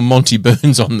 Do a Monty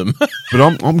Burns on them.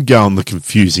 But I'm going the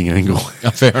confusing angle.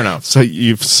 Oh, fair enough. So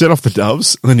you've set off the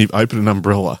doves and then you've opened an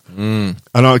umbrella. And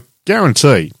I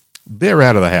guarantee they're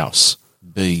out of the house.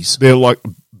 Bees. They're like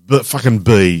fucking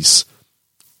bees.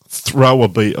 Throw a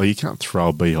bee. Oh, you can't throw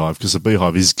a beehive because a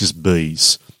beehive is just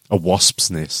bees. A wasp's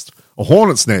nest. A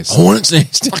hornet's nest. Hornet's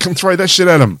nest. Fucking throw that shit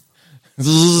at them.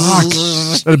 Fuck.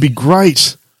 That'd be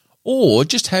great. Or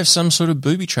just have some sort of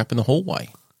booby trap in the hallway.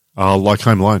 Oh, like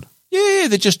Home Alone. Yeah,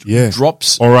 that just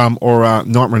drops. Or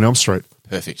Nightmare on Elm Street.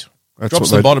 Perfect. That's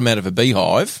drops the bottom out of a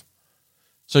beehive.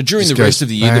 So during the rest of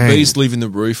the year, the bees live in the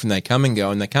roof and they come and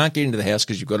go and they can't get into the house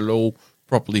because you've got it all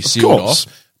properly sealed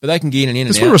off. But they can get in and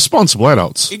out. Because we're responsible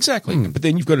adults. Exactly. But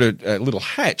then you've got a little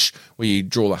hatch where you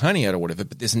draw the honey out or whatever.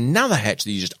 But there's another hatch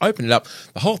that you just open it up.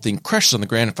 The whole thing crashes on the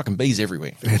ground and fucking bees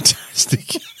everywhere.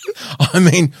 Fantastic. I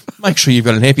mean, make sure you've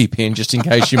got an EpiPen just in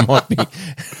case you might be.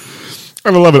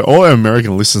 And I love it. All our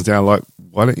American listeners now are like,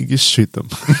 why don't you just shoot them?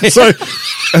 So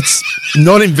that's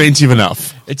not inventive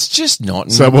enough. It's just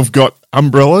not. So we've got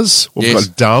umbrellas, we've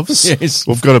got doves,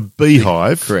 we've got a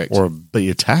beehive, correct, or a bee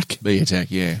attack. Bee attack,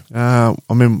 yeah.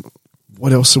 I mean,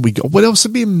 what else have we got? What else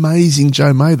would be amazing,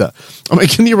 Joe Mather? I mean,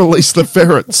 can you release the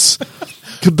ferrets?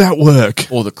 Could that work?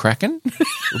 Or the kraken?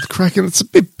 Well, the kraken, it's a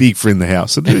bit big for in the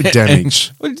house. It'll do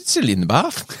damage. Well, it's still in the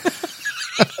bath.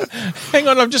 Hang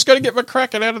on, I've just got to get my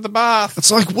kraken out of the bath.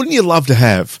 It's like, wouldn't you love to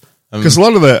have? Because a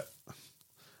lot of the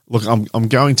look, I'm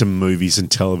going to movies and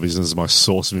television as my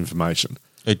source of information.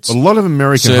 It's a lot of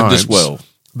American served homes, us well.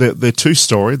 They're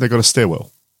 2-story. They've got a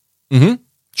stairwell. Mm-hmm.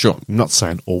 Sure. I'm not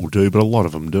saying all do, but a lot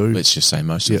of them do. Let's just say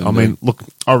most of them. I mean, look,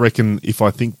 I reckon if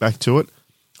I think back to it,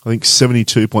 I think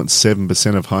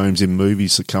 72.7% of homes in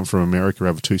movies that come from America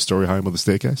have a 2-story home with a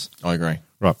staircase. I agree.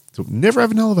 Right. So never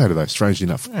have an elevator, though, strangely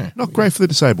enough. Yeah. Not great for the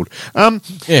disabled.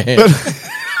 Yeah. But,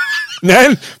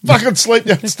 Nan, fucking sleep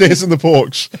downstairs in the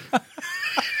porch.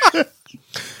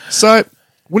 So,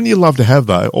 wouldn't you love to have,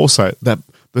 though, also, that...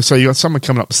 So you got someone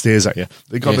coming up the stairs at you.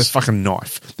 They've got their fucking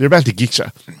knife. They're about to get you.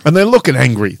 And they're looking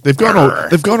angry. They've gone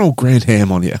all Grand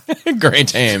Ham on you.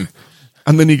 Grand Ham.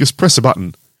 And then you just press a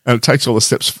button, and it takes all the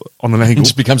steps on an angle. It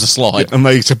just becomes a slide. And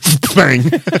they just bang.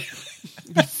 It'd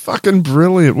be fucking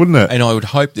brilliant, wouldn't it? And I would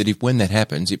hope that if when that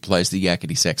happens, it plays the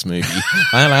Yakety Sax movie.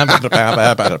 And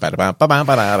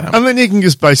then you can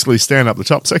just basically stand up the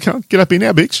top and say, "Come on, get up here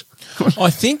now, bitch." I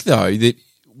think, though, that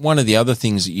one of the other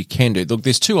things that you can do, look,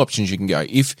 there's two options you can go.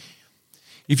 If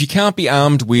you can't be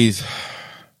armed with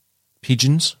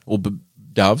pigeons or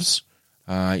doves,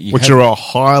 which are a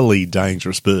highly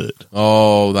dangerous bird.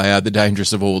 Oh, they are the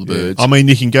dangerous of all the birds. I mean,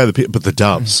 you can go but the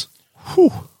doves,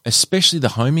 whew. Especially the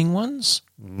homing ones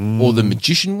or the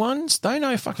magician ones, they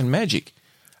know fucking magic.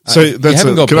 So that's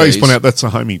can I just bees. point out that's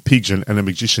a homing pigeon and a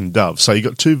magician dove. So you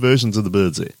got two versions of the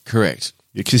birds there. Correct.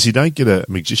 Because you don't get a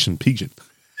magician pigeon.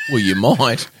 Well, you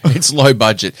might. It's low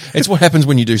budget. It's what happens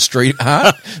when you do street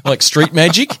art, like street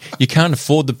magic. You can't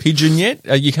afford the pigeon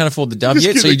yet. You can't afford the dove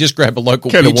yet, so you just grab a local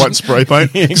can pigeon. Of white spray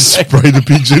paint, Exactly. Spray the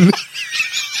pigeon.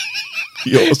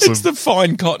 Awesome. It's the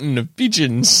fine cotton of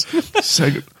pigeons.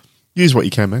 So good. Use what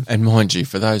you can, man. And mind you,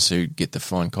 for those who get the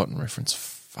fine cotton reference,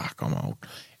 fuck, I'm old.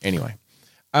 Anyway,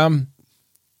 I've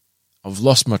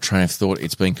lost my train of thought.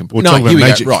 It's been complete. No, here we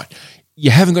go. Right. You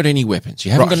haven't got any weapons.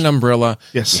 You haven't got an umbrella.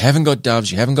 Yes. You haven't got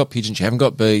doves. You haven't got pigeons. You haven't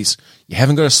got bees. You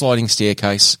haven't got a sliding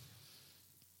staircase.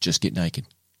 Just get naked.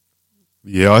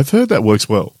 Yeah, I've heard that works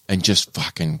well. And just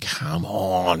fucking come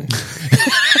on.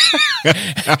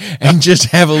 And just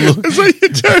have a look.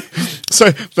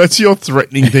 So that's your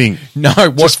threatening thing. No,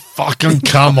 what? Just fucking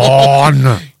come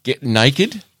on. Get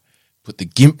naked. Put the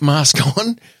GIMP mask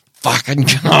on. Fucking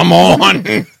come on.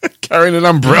 Carrying an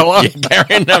umbrella. Yeah,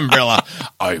 carrying an umbrella.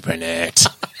 Open it.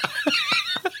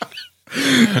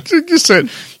 You said,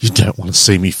 you don't want to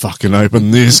see me fucking open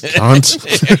this, cunt.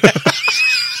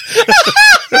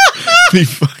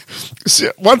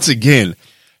 Once again,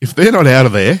 if they're not out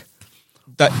of there,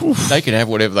 they can have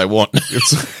whatever they want.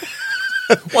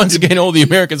 Once again, all the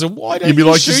Americans are, why don't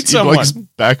you shoot someone? You'd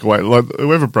like back away. Like,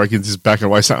 whoever breaks into is back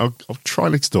away saying, I'll try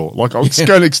next door. Like, I'll just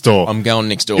go next door. I'm going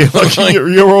next door. Yeah, like,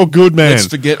 you're all good, man. Let's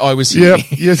forget I was here.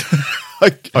 Yeah.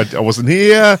 I wasn't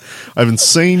here. I haven't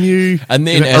seen you. And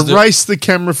then erase the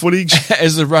camera footage.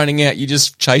 As they're running out, you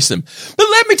just chase them. But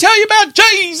let me tell you about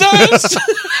Jesus!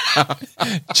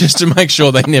 Just to make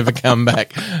sure they never come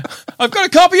back. I've got a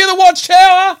copy of the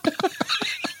Watchtower!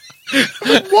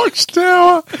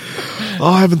 Watchtower.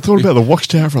 Oh, I haven't thought about the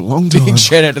Watchtower for a long time. Big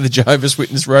shout out to the Jehovah's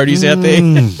Witness roadies out there.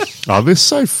 Oh, they're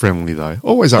so friendly, though.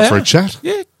 Always up for a chat.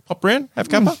 Yeah, pop around, have a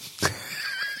cuppa.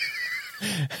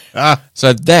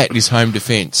 So that is home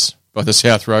defence by the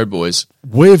South Road Boys.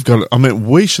 We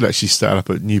should actually start up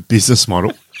a new business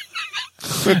model.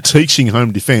 Teaching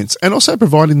home defence and also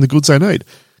providing the goods they need.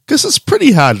 Because it's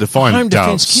pretty hard to find home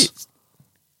doves. Defence kit.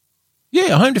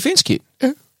 Yeah, a home defence kit.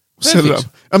 Yeah. Set it up.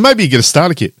 And maybe you get a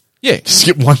starter kit. Yeah. Just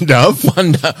get one dove.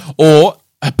 Or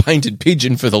a painted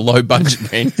pigeon for the low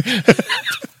budget man.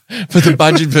 For the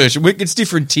budget version. It's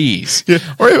different tiers. Yeah.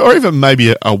 Or even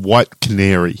maybe a white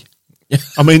canary.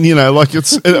 I mean,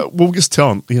 we'll just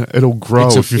tell them, it'll grow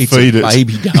if you feed it. It's a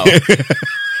baby dove. Yeah.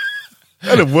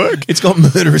 That'll work. It's got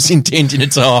murderous intent in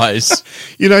its eyes.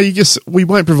 We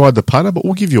won't provide the putter, but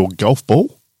we'll give you a golf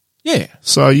ball. Yeah.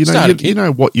 So, you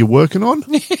know what you're working on.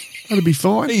 That'll be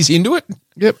fine. He's into it.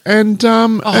 Yep.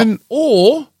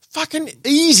 Or fucking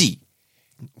easy.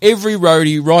 Every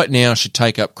roadie right now should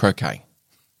take up croquet.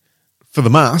 For the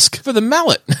mask? For the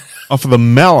mallet. Oh, for the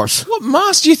mallet. What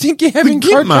mask do you think you have in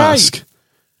croquet? mask.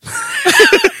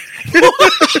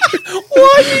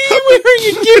 Why are you wearing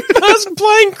a gimp mask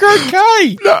playing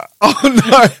croquet? No, oh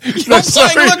no, You're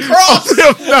playing lacrosse.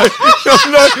 No,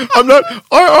 I'm not.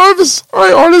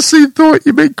 I honestly thought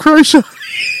you meant crochet.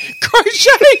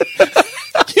 Crochet?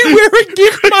 You wear a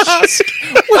gimp mask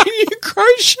when you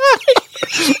crochet?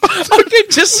 I can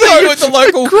just see you at the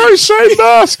local... crochet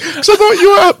mask. Because I thought you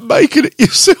were up making it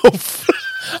yourself.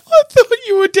 I thought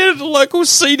you were down at the local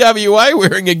CWA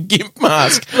wearing a gimp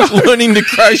mask, learning to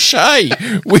crochet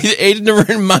with Edna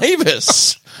and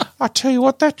Mavis. I tell you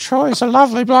what, that Troy is a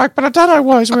lovely bloke, but I don't know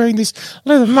why he's wearing this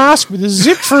leather mask with a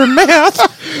zip for a mouth.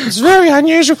 It's very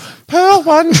unusual. Pearl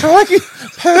one, Troy.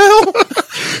 Pearl.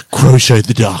 Crochet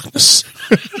the darkness.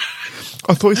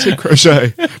 I thought you said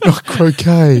crochet, not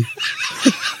croquet.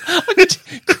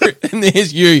 And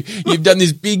there's you. You've done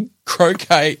this big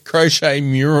crochet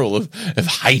mural of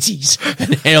Hades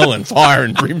and hell and fire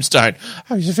and brimstone.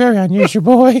 Oh, he's a very unusual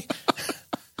boy.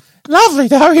 Lovely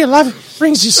though, he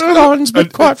brings you scones,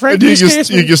 but quite frankly, you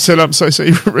just set up. So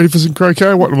you ready for some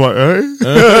croquet? What am I?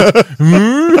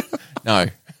 No,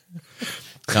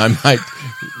 mate.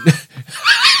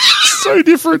 So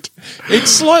different. It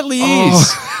slightly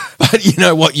is, but you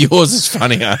know what? Yours is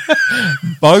funnier.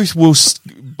 Both,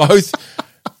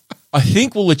 I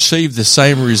think, will achieve the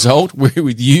same result.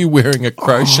 With you wearing a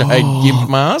crocheted gimp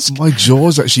mask. My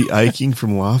jaw's actually aching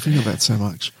from laughing at that so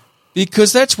much.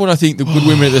 Because that's what I think the good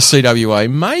women at the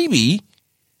CWA, maybe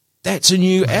that's a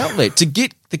new outlet to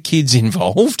get the kids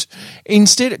involved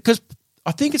instead. Because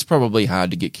I think it's probably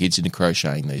hard to get kids into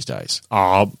crocheting these days.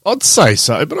 I'd say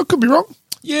so, but I could be wrong.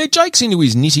 Yeah, Jake's into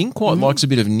his knitting, quite likes a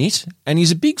bit of knit, and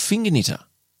he's a big finger knitter.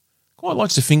 Quite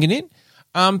likes to finger knit.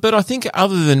 But I think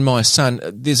other than my son,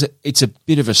 it's a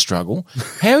bit of a struggle.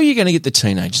 How are you going to get the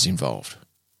teenagers involved?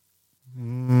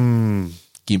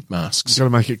 Gimp masks. You've got to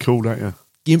make it cool, don't you?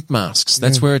 Gimp masks,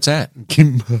 that's where it's at.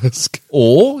 Gimp mask.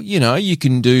 Or, you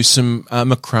can do some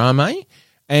macrame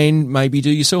and maybe do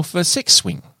yourself a sex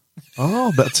swing.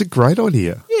 Oh, that's a great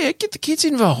idea. Yeah, get the kids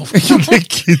involved. Get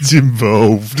kids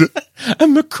involved. A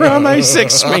macrame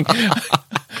sex swing.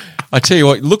 I tell you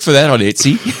what, look for that on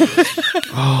Etsy.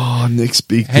 Next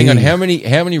big thing. Hang on, how many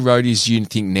roadies do you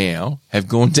think now have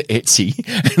gone to Etsy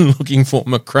and looking for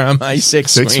macrame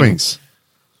sex swings?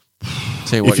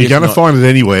 Tell you what, if you're going to find it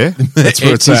anywhere, that's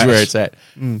where it's at. Where it's at.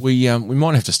 We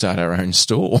might have to start our own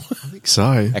store. I think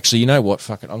so. Actually, you know what?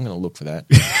 Fuck it, I'm going to look for that.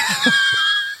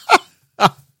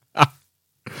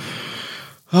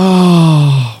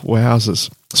 Wowzers.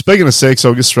 Speaking of sex,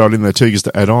 I'll just throw it in there too, just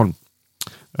to add on.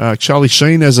 Charlie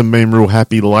Sheen hasn't been real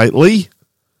happy lately.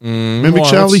 Remember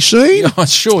Charlie Sheen? I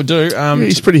sure do.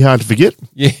 He's pretty hard to forget.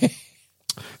 Yeah.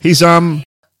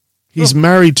 He's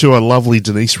married to a lovely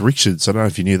Denise Richards. I don't know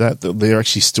if you knew that. They're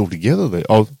actually still together.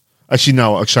 Actually,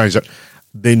 no, I'll change that.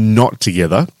 They're not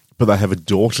together, but they have a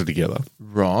daughter together.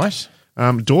 Right.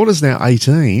 Daughter's now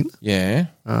 18. Yeah.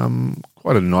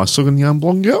 Quite a nice-looking young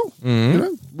blonde girl. You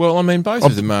know? Well, I mean, both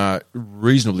of them are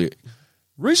reasonably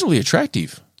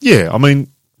attractive. Yeah, I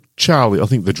mean, Charlie, I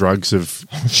think the drugs have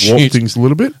warped things a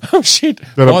little bit. Oh, shit.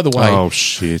 But By the way,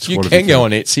 you can go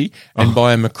on Etsy and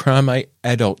buy a macrame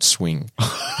adult swing.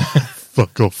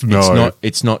 Fuck off, no.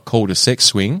 It's not called a sex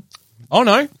swing. Oh,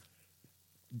 no.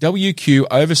 WQ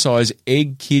oversized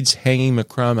egg kids hanging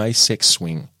macrame sex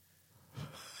swing.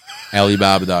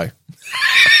 Alibaba, though.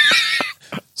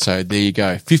 So there you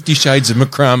go. 50 Shades of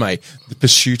Macrame, the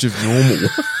pursuit of normal.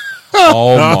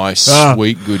 Oh, my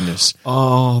sweet goodness.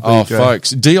 Oh,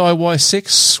 folks, DIY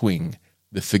sex swing,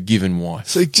 the forgiven wife.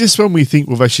 So just when we think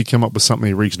we've actually come up with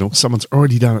something original, someone's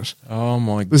already done it. Oh,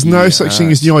 my God. There's no such thing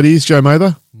as new ideas, Joe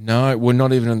Mather? No, we're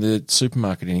not even in the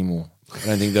supermarket anymore. I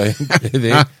don't think they're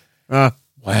there.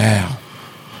 Wow.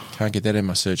 Can't get that in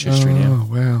my search history now.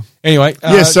 Oh, wow. Anyway,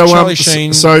 so Charlie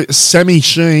Sheen. So Sammy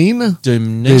Sheen,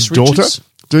 Denise their daughter, Richards?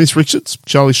 Denise Richards,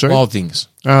 Charlie Sheen. Wild Things.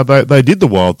 They did the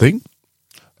Wild Thing,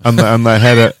 and they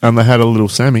had a little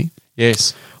Sammy.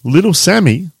 Yes. Little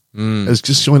Sammy has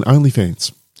just joined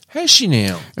OnlyFans. How's she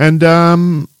now? And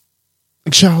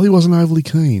Charlie wasn't overly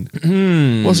keen.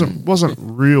 Wasn't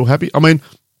real happy. I mean,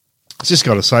 I just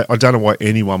got to say, I don't know why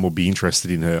anyone would be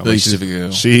interested in her. Beast of a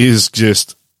girl. She is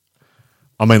just,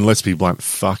 I mean, let's be blunt,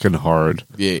 fucking horrid.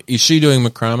 Yeah. Is she doing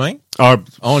macrame? I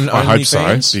OnlyFans?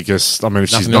 hope so, because, I mean, if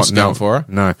she's Nothing not else going for her?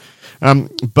 No.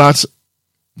 But,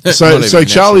 so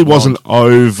Charlie wasn't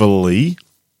overly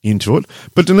into it,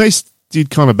 but Denise did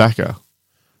kind of back her.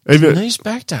 Denise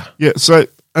backed her? Yeah, so,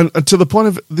 and to the point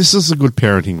of, this is a good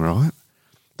parenting, right?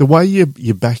 The way you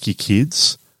back your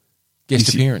kids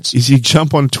Guest appearance. is you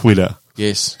jump on Twitter.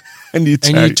 Yes. and you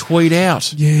tweet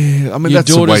out yeah, I mean, your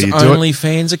that's the way daughter's you do it.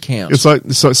 OnlyFans account. It's like,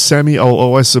 Sammy, I'll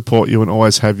always support you and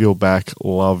always have your back.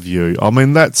 Love you. I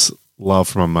mean, that's love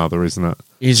from a mother, isn't it?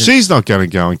 She's not going to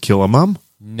go and kill her mum.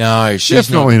 No, she's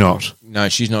Definitely not. No,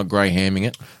 she's not grey-hamming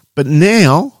it. But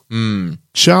now,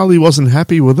 Charlie wasn't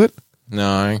happy with it.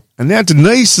 No. And now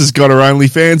Denise has got her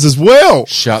OnlyFans as well.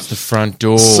 Shut the front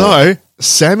door. So,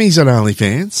 Sammy's on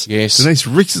OnlyFans. Yes. Denise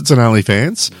Ricksett's on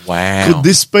OnlyFans. Wow. Could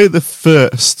this be the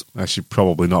first, actually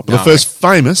probably not, but the first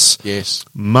famous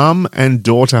mum and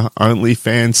daughter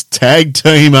OnlyFans tag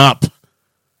team up?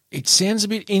 It sounds a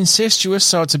bit incestuous,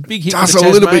 so it's a big hit Does for the a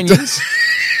little bit. Tasmanians.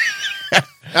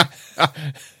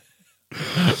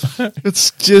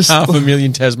 It's just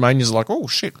 500,000 Tasmanians are like, oh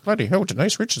shit, bloody hell,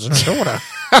 Denise Richards and her daughter.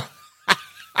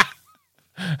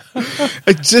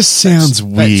 it just sounds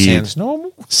weird. That sounds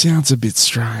normal. Sounds a bit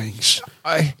strange.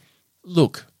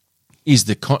 Look, is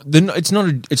it's not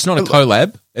a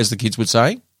collab, as the kids would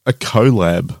say. A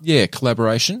collab? Yeah,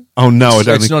 collaboration. Oh no, I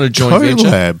don't. It's not a joint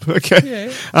collab. venture.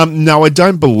 Okay. Yeah. No, I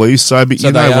don't believe so. But so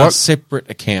you know they are what? separate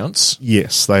accounts.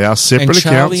 Yes, they are separate and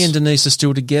accounts. Charlie and Denise are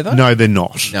still together. No, they're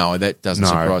not. No, that doesn't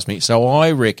surprise me. So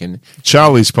I reckon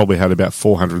Charlie's probably had about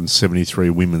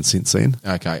 473 women since then.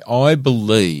 Okay, I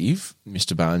believe,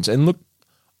 Mr. Barnes, and look,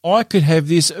 I could have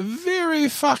this very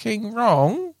fucking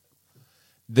wrong,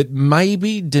 that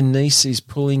maybe Denise is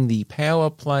pulling the power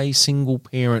play single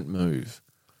parent move.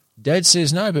 Dad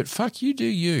says no, but fuck you, do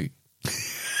you.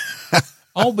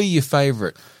 I'll be your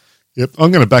favourite. Yep,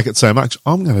 I'm going to back it so much,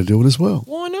 I'm going to do it as well.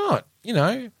 Why not? You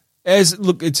know,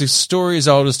 it's a story as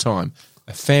old as time.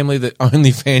 A family that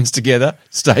OnlyFans together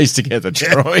stays together,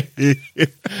 Troy.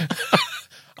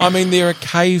 I mean, there are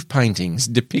cave paintings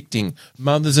depicting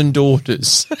mothers and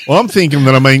daughters. Well, I'm thinking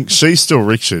that, she's still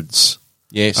Richards.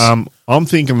 Yes. I'm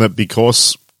thinking that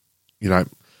because,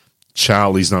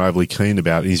 Charlie's not overly keen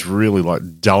about it, he's really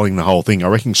dulling the whole thing. I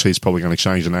reckon she's probably going to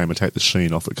change the name and take the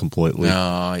sheen off it completely.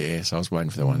 Oh, yes, I was waiting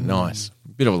for that one. Nice.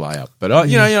 Bit of a layup. But,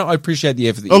 I appreciate the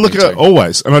effort that look at it,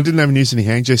 always. And I didn't even use any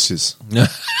hand gestures. No.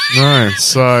 No,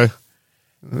 so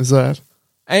there's that.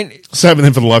 And saving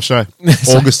them for the live show.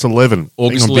 August 11.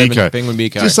 August 11, Penguin Beer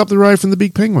Co. Just up the road from the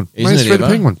Big Penguin. Isn't Main Street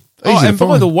Penguin. Easy and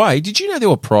by the way, did you know there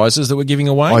were prizes that were giving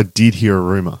away? I did hear a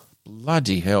rumour.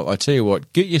 Bloody hell. I tell you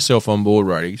what, get yourself on board,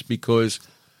 roadies, because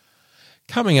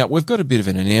coming up, we've got a bit of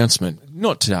an announcement.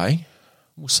 Not today.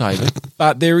 We'll save it.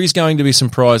 But there is going to be some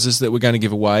prizes that we're going to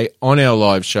give away on our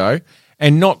live show.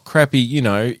 And not crappy,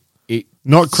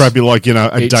 not crappy like,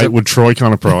 a date with Troy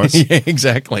kind of prize. Yeah,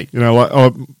 exactly.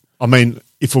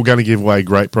 If we're going to give away a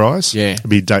great prize, it'd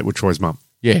be a date with Troy's mum.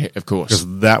 Yeah, of course.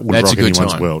 Because that would rock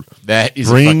anyone's world. That is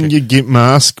Bring your gimp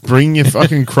mask, bring your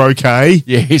fucking croquet.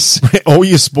 Yes. All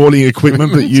your sporting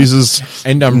equipment that uses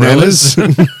and umbrellas.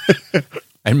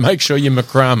 And make sure you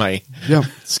macrame. Yeah,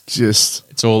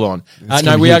 it's all on.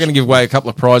 No, we are going to give away a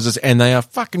couple of prizes, and they are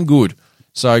fucking good.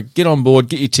 So get on board,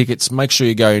 get your tickets. Make sure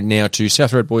you go now to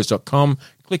southroadboys.com,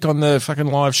 click on the fucking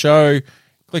live show,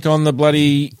 click on the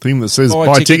bloody thing that says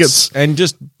buy tickets, and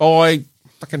just buy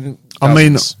fucking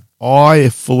I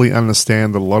fully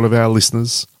understand that a lot of our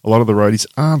listeners, a lot of the roadies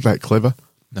aren't that clever.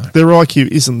 No. Their IQ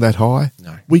isn't that high.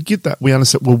 No. We get that. We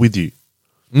understand. We're with you.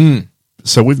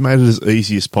 So we've made it as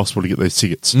easy as possible to get those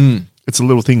tickets. It's a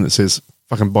little thing that says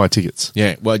fucking buy tickets.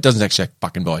 Yeah, well, it doesn't actually say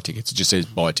fucking buy tickets. It just says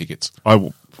buy tickets.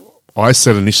 I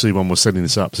said initially when we were setting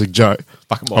this up, I said, Joe,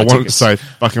 I wanted to say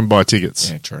fucking buy tickets.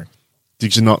 Yeah, true.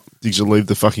 Did you leave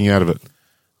the fucking out of it?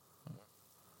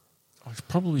 I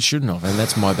probably shouldn't have, and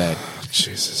that's my bad.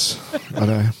 Jesus. I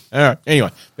know. All right, anyway,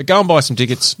 but go and buy some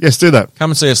tickets. Yes, do that.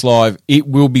 Come and see us live. It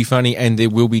will be funny, and there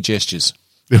will be gestures.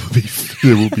 There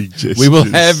will be gestures. We will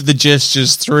have the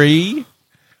gestures 3.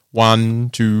 1,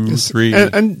 2, 3.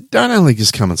 And don't only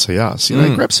just come and see us.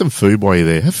 Grab some food while you're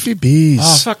there. Have a few beers.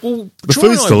 Oh, fuck. Well, the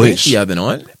food's delicious. The other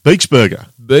night. Beach Burger.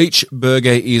 Beach Burger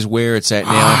is where it's at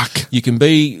now. You can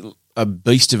be a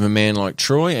beast of a man like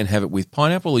Troy and have it with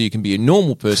pineapple, or you can be a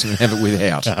normal person and have it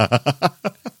without.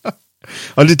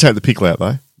 I did take the pickle out,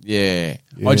 though. Yeah.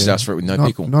 I just asked for it with no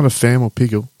pickle. Not a fan or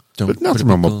pickle. But nothing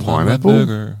wrong with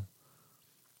pineapple.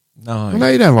 No. I know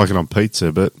you don't like it on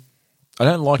pizza, but I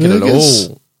don't like it at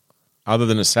all, other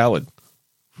than a salad.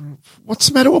 What's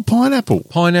the matter with pineapple?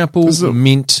 Pineapple,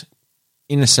 mint,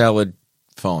 in a salad,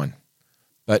 fine.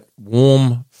 But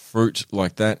warm fruit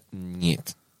like that,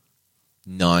 niet.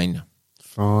 9.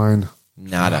 Fine.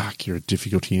 Nada. Fuck, you're a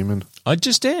difficult human. I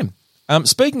just am.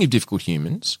 Speaking of difficult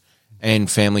humans and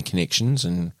family connections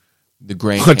and the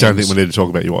grand... I don't think we need to talk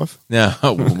about your wife. No,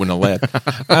 we're not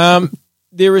allowed.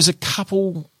 There is a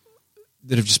couple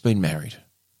that have just been married.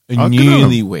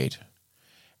 Newlywed.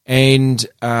 And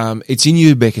it's in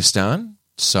Uzbekistan,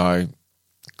 so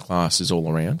class is all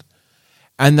around.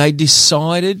 And they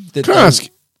decided that... Can I ask,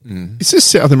 is this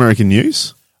South American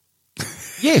news?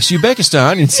 Yes,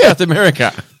 Uzbekistan in South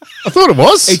America. I thought it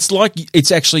was.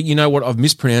 It's actually, you know what, I've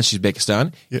mispronounced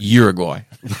Uzbekistan, Uruguay.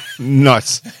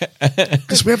 Nice.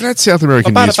 Because we haven't had South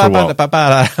American news for a while.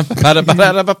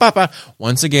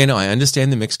 Once again, I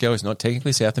understand that Mexico is not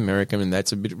technically South American, and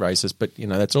that's a bit racist, but, you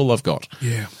know, that's all I've got.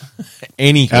 Yeah.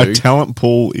 Anywho. Our talent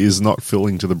pool is not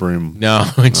filling to the brim. No,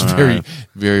 it's very,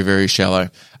 very, very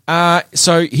shallow.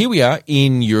 So here we are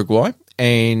in Uruguay,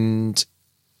 and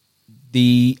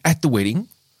at the wedding,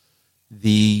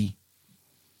 the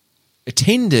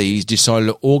attendees decided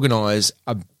to organise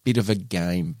a bit of a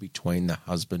game between the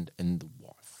husband and the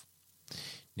wife.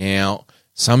 Now,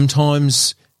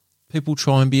 sometimes people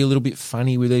try and be a little bit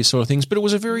funny with these sort of things, but it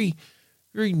was a very,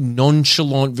 very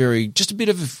nonchalant, just a bit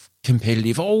of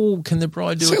competitive. Oh, can the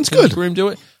bride do Sounds it? Can good. the groom do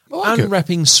it? I like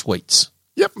Unwrapping sweets.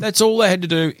 Yep. That's all they had to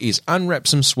do is unwrap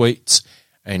some sweets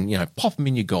and, you know, pop them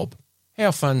in your gob.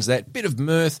 How fun's that? Bit of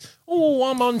mirth. Oh,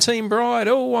 I'm on team bride.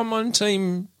 Oh, I'm on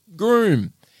team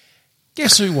groom.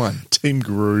 Guess who won? Team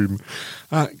groom.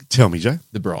 Tell me, Joe.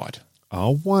 The bride.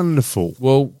 Oh, wonderful.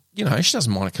 Well, you know, she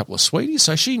doesn't mind a couple of sweeties,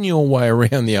 so she knew her way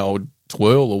around the old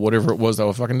twirl or whatever it was they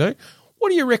were fucking doing. What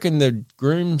do you reckon the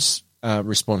groom's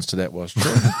response to that was,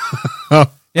 Troy?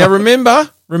 Now, remember,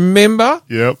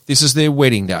 Yep. this is their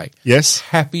wedding day. Yes.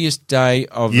 Happiest day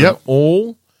of them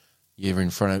all. You're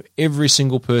in front of every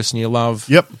single person you love.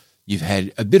 Yep. You've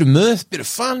had a bit of mirth, bit of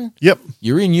fun. Yep.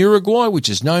 You're in Uruguay, which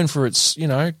is known for its, you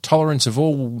know, tolerance of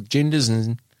all genders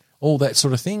and all that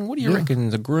sort of thing. What do you reckon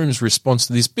the groom's response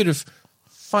to this bit of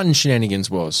fun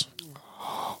shenanigans was?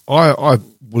 I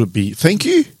would it be thank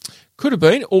you? Could have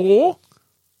been, or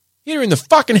hit her in the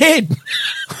fucking head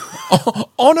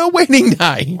on a wedding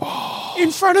day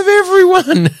in front of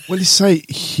everyone. When you say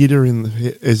hit her in the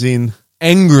head, as in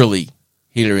Angrily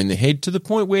hit her in the head to the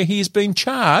point where he has been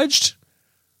charged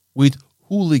with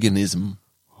hooliganism.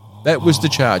 That was the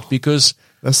charge because...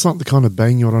 that's not the kind of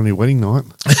bang you want on your wedding night.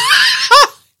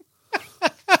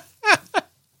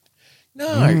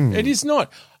 No, it is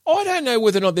not. I don't know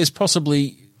whether or not there's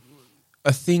possibly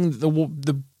a thing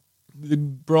that the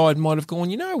bride might have gone,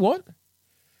 you know what?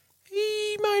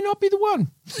 He may not be the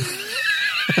one.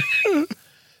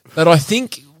 But I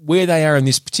think where they are in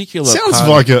this particular Sounds part,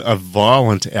 like a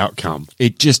violent outcome.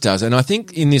 it just does. And I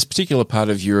think in this particular part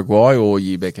of Uruguay or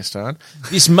Uzbekistan,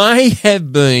 this may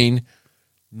have been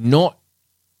not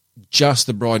just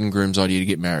the bride and groom's idea to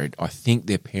get married. I think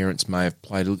their parents may have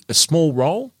played a small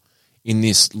role in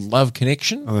this love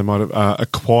connection. Oh, they might have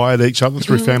acquired each other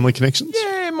through family connections.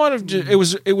 Yeah, it might have.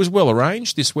 It was well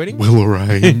arranged. This wedding Well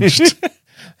arranged.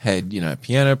 had, you know, a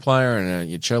piano player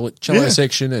and a cello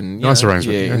section and you Nice know,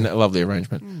 arrangement, Yeah, yeah. and a lovely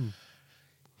arrangement.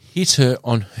 Hit her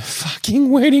on her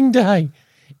fucking wedding day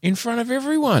in front of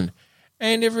everyone,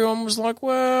 and everyone was like,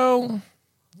 "Well,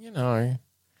 you know,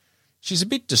 she's a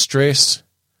bit distressed,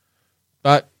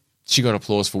 but she got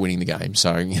applause for winning the game."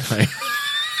 So you know.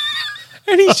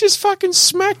 And he's just fucking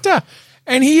smacked her.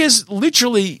 And he is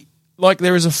literally, like,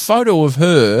 there is a photo of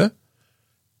her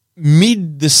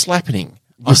mid the slapping.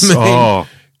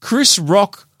 Chris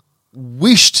Rock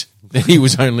wished that he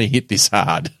was only hit this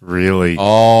hard. Really?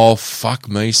 Oh, fuck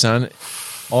me, son.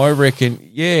 I reckon,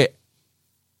 yeah.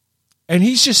 And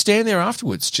he's just standing there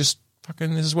afterwards, just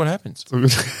fucking, this is what happens.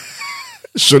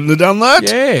 Shouldn't have done that.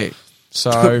 Yeah.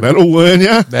 So That'll learn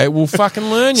you. they will fucking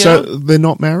learn you. So they're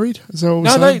not married? Is that what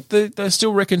we're No, saying? they're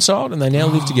still reconciled and they now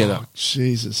live together.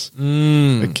 Jesus.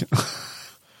 I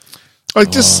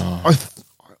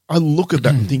look at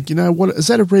that and think, you know what? Is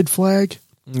that a red flag?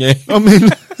 Yeah. I mean,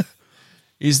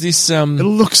 Is this it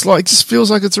looks like, just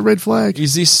feels like it's a red flag.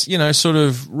 Is this, you know, sort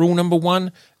of rule number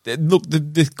one? Look,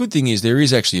 the good thing is there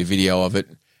is actually a video of it,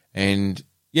 and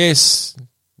yes,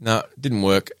 no, it didn't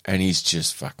work, and he's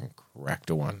just fucking cracked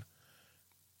a one.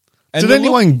 And Did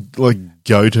anyone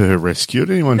go to her rescue?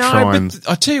 Did anyone try and?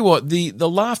 I tell you what, the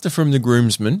laughter from the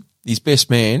groomsman, his best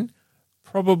man,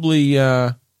 probably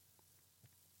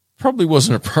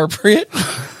wasn't appropriate.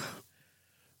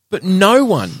 But no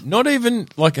one, not even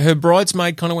like her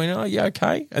bridesmaid, kind of went, "Oh, yeah,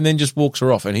 okay," and then just walks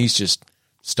her off, and he's just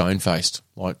stone faced,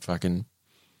 like fucking.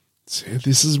 See,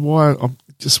 this is why it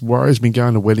just worries me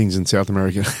going to weddings in South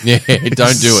America. Yeah,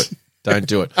 don't do it. Don't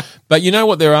do it. But you know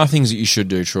what? There are things that you should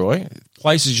do, Troy.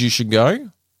 Places you should go.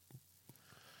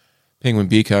 Penguin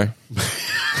Beer Co.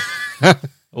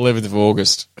 11th of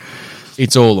August.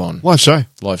 It's all on. Live show.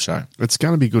 Live show. It's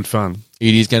going to be good fun.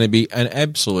 It is going to be an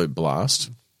absolute blast.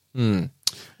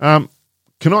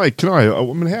 Can I? I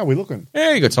mean, how are we looking?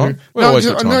 Yeah, you got time. We No, always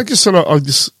got time. I'll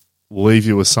just leave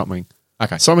you with something.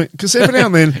 Okay. Something, because every now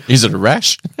and then, Is it a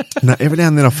rash? no, every now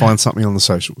and then I find something on the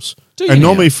socials. Do you And now?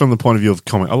 normally from the point of view of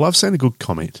comment, I love seeing a good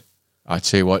comment. I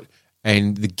tell you what,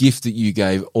 and the gift that you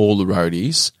gave all the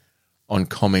roadies on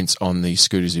comments on the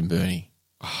scooters in Burnie.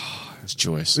 Oh, it's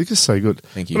joyous. They're just so good.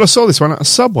 Thank you. But I saw this one at a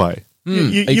Subway.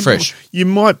 Eat fresh. You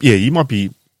might be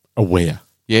aware.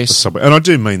 Yes. of Subway. And I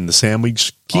do mean the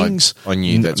Sandwich Kings. I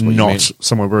knew that's what you not meant.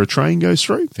 somewhere where a train goes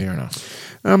through. Fair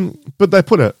enough. But they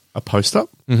put a post up,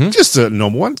 Mm-hmm. just a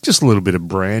normal one, just a little bit of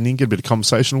branding, get a bit of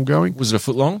conversational going. Was it a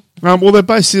foot long? Well, they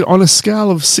based it on a scale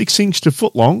of 6 inch to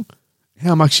foot long.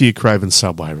 How much are you craving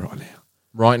Subway right now?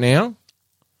 Right now,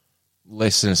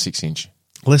 less than a 6 inch.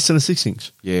 Less than a 6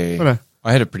 inch. Yeah. Righto.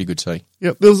 I had a pretty good tea.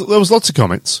 Yeah, there was lots of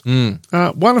comments.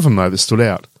 Mm. One of them though that stood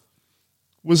out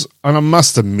was, and I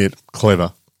must admit,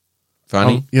 clever.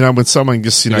 Funny. When someone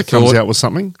just Bit of comes thought. out with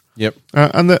something, Yep.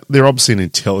 and that they're obviously an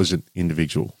intelligent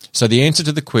individual. So the answer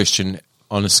to the question,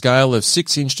 on a scale of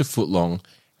 6 inch to foot long,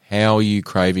 how are you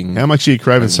craving? How much are you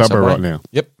craving Subway right now?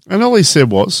 Yep. And all he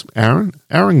said was Aaron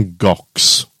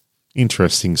Gox.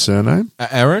 Interesting surname.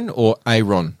 Aaron or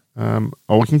Aaron?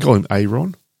 We can call him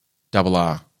Aaron. Double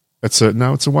R. It's a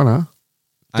 1R. Double A.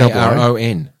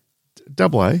 A-R-O-N.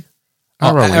 Double A. Oh,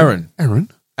 R-O-N. Aaron. Aaron.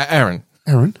 Aaron.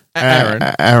 Aaron.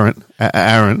 Aaron.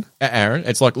 Aaron. Aaron.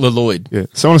 It's like Lloyd. Yeah.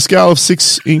 So on a scale of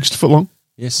 6 inch to foot long,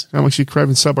 Yes. how much are you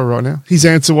craving Subway right now? His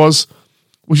answer was,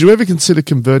 would you ever consider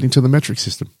converting to the metric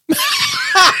system?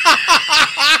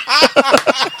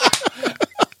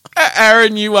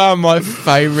 Aaron, you are my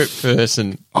favourite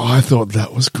person. Oh, I thought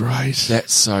that was great.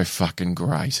 That's so fucking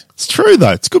great. It's true,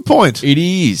 though. It's a good point. It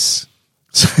is.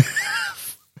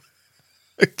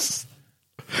 Because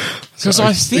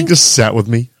I think it just sat with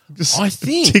me. I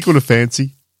think- tickled a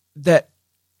fancy. that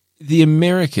the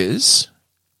Americas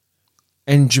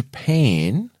and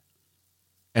Japan,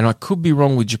 and I could be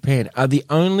wrong with Japan, are the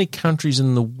only countries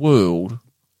in the world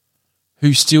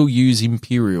who still use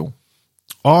imperial.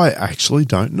 I actually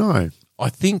don't know. I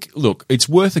think, look, it's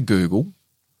worth a Google.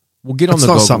 We'll get on It's the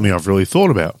not Google. something I've really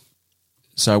thought about.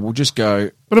 So we'll just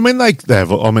go, But I mean, they've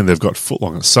got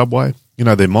footlong at Subway.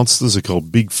 Their monsters are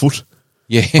called Bigfoot.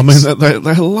 yes. I mean,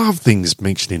 they love things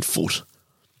mentioned in foot,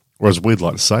 whereas we'd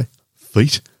like to say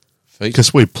feet, Feet.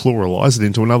 because we pluralise it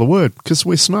into another word because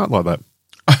we're smart like that.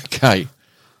 Okay.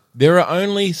 There are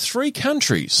only 3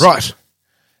 countries Right.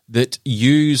 that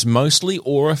use mostly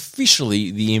or officially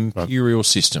the imperial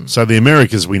system. So the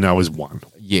Americas we know is one.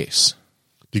 Yes.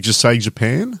 Did you say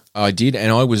Japan? I did,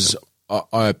 and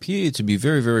I appear to be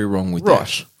very, very wrong with that.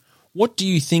 Right. What do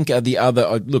you think are the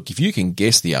other? Look, if you can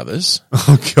guess the others,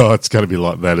 Oh God, it's got to be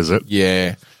like that, is it?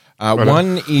 yeah. Righto.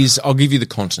 One is, I'll give you the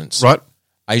continents: Right.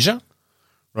 Asia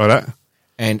Right.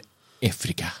 and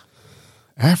Africa.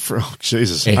 Oh,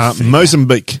 Jesus. Africa.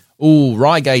 Mozambique. Oh,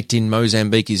 Reigate in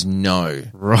Mozambique is no.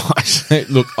 Right.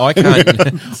 Look,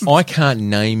 I can't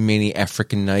name many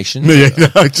African nations. Yeah,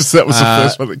 that was the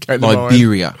first one that came to mind.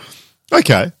 Liberia.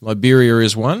 Okay. Liberia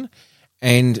is one.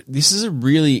 And this is a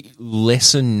really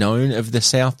lesser known of the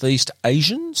Southeast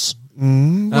Asians.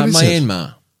 What is it?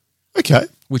 Myanmar, Okay.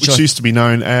 Which Which I- used to be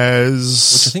known which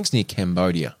as... I think is near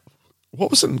Cambodia.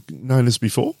 What was it known as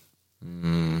before?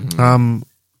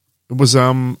 It was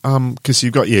because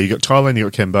you got Thailand, you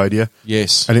got Cambodia,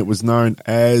 Yes. and it was known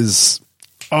as,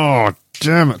 oh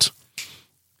damn it,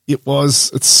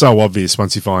 it's so obvious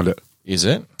once you find it. Is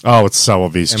it? Oh, it's so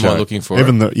obvious. Am Joe. I looking for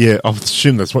Even though, yeah, I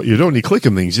assume that's what you're doing. You're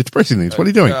clicking things, you're pressing things. What are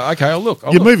you doing? Okay, I'll look.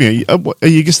 You're moving. Are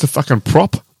you just a fucking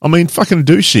prop? I mean, fucking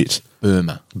do shit.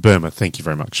 Burma. Burma. Thank you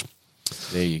very much.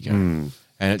 There you go. And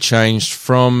it changed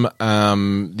from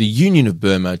the Union of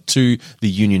Burma to the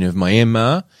Union of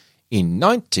Myanmar in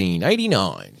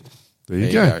 1989. There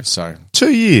you go. So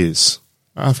 2 years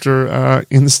after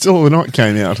In the Still of the Night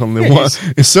came out on their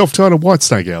Yes. self-titled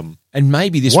Whitesnake album. and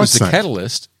maybe this was the Whitesnake.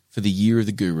 catalyst for the Year of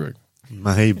the Guru.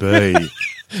 Maybe.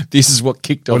 This is what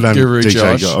kicked off Well done, Guru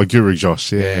DJ Josh. Guru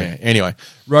Josh, yeah. Yeah. Anyway,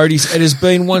 roadies, it has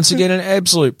been once again an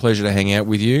absolute pleasure to hang out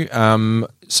with you.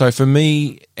 So for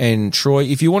me and Troy,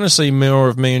 if you want to see more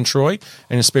of me and Troy,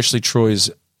 and especially Troy's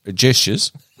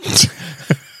gestures,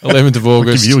 11th of I'll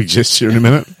give August, you a gesture in a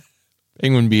minute.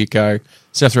 Penguin Beer Co.,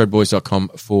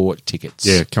 southroadboys.com for tickets.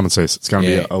 Yeah, come and see us. It's going to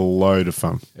Yeah. be a load of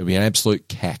fun. It'll be an absolute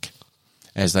cack,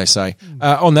 as they say.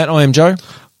 On that, I am Joe,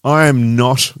 I am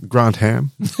not Grant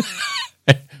Ham.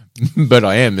 but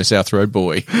I am the South Road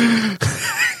Boy.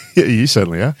 Yeah, you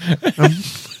certainly are.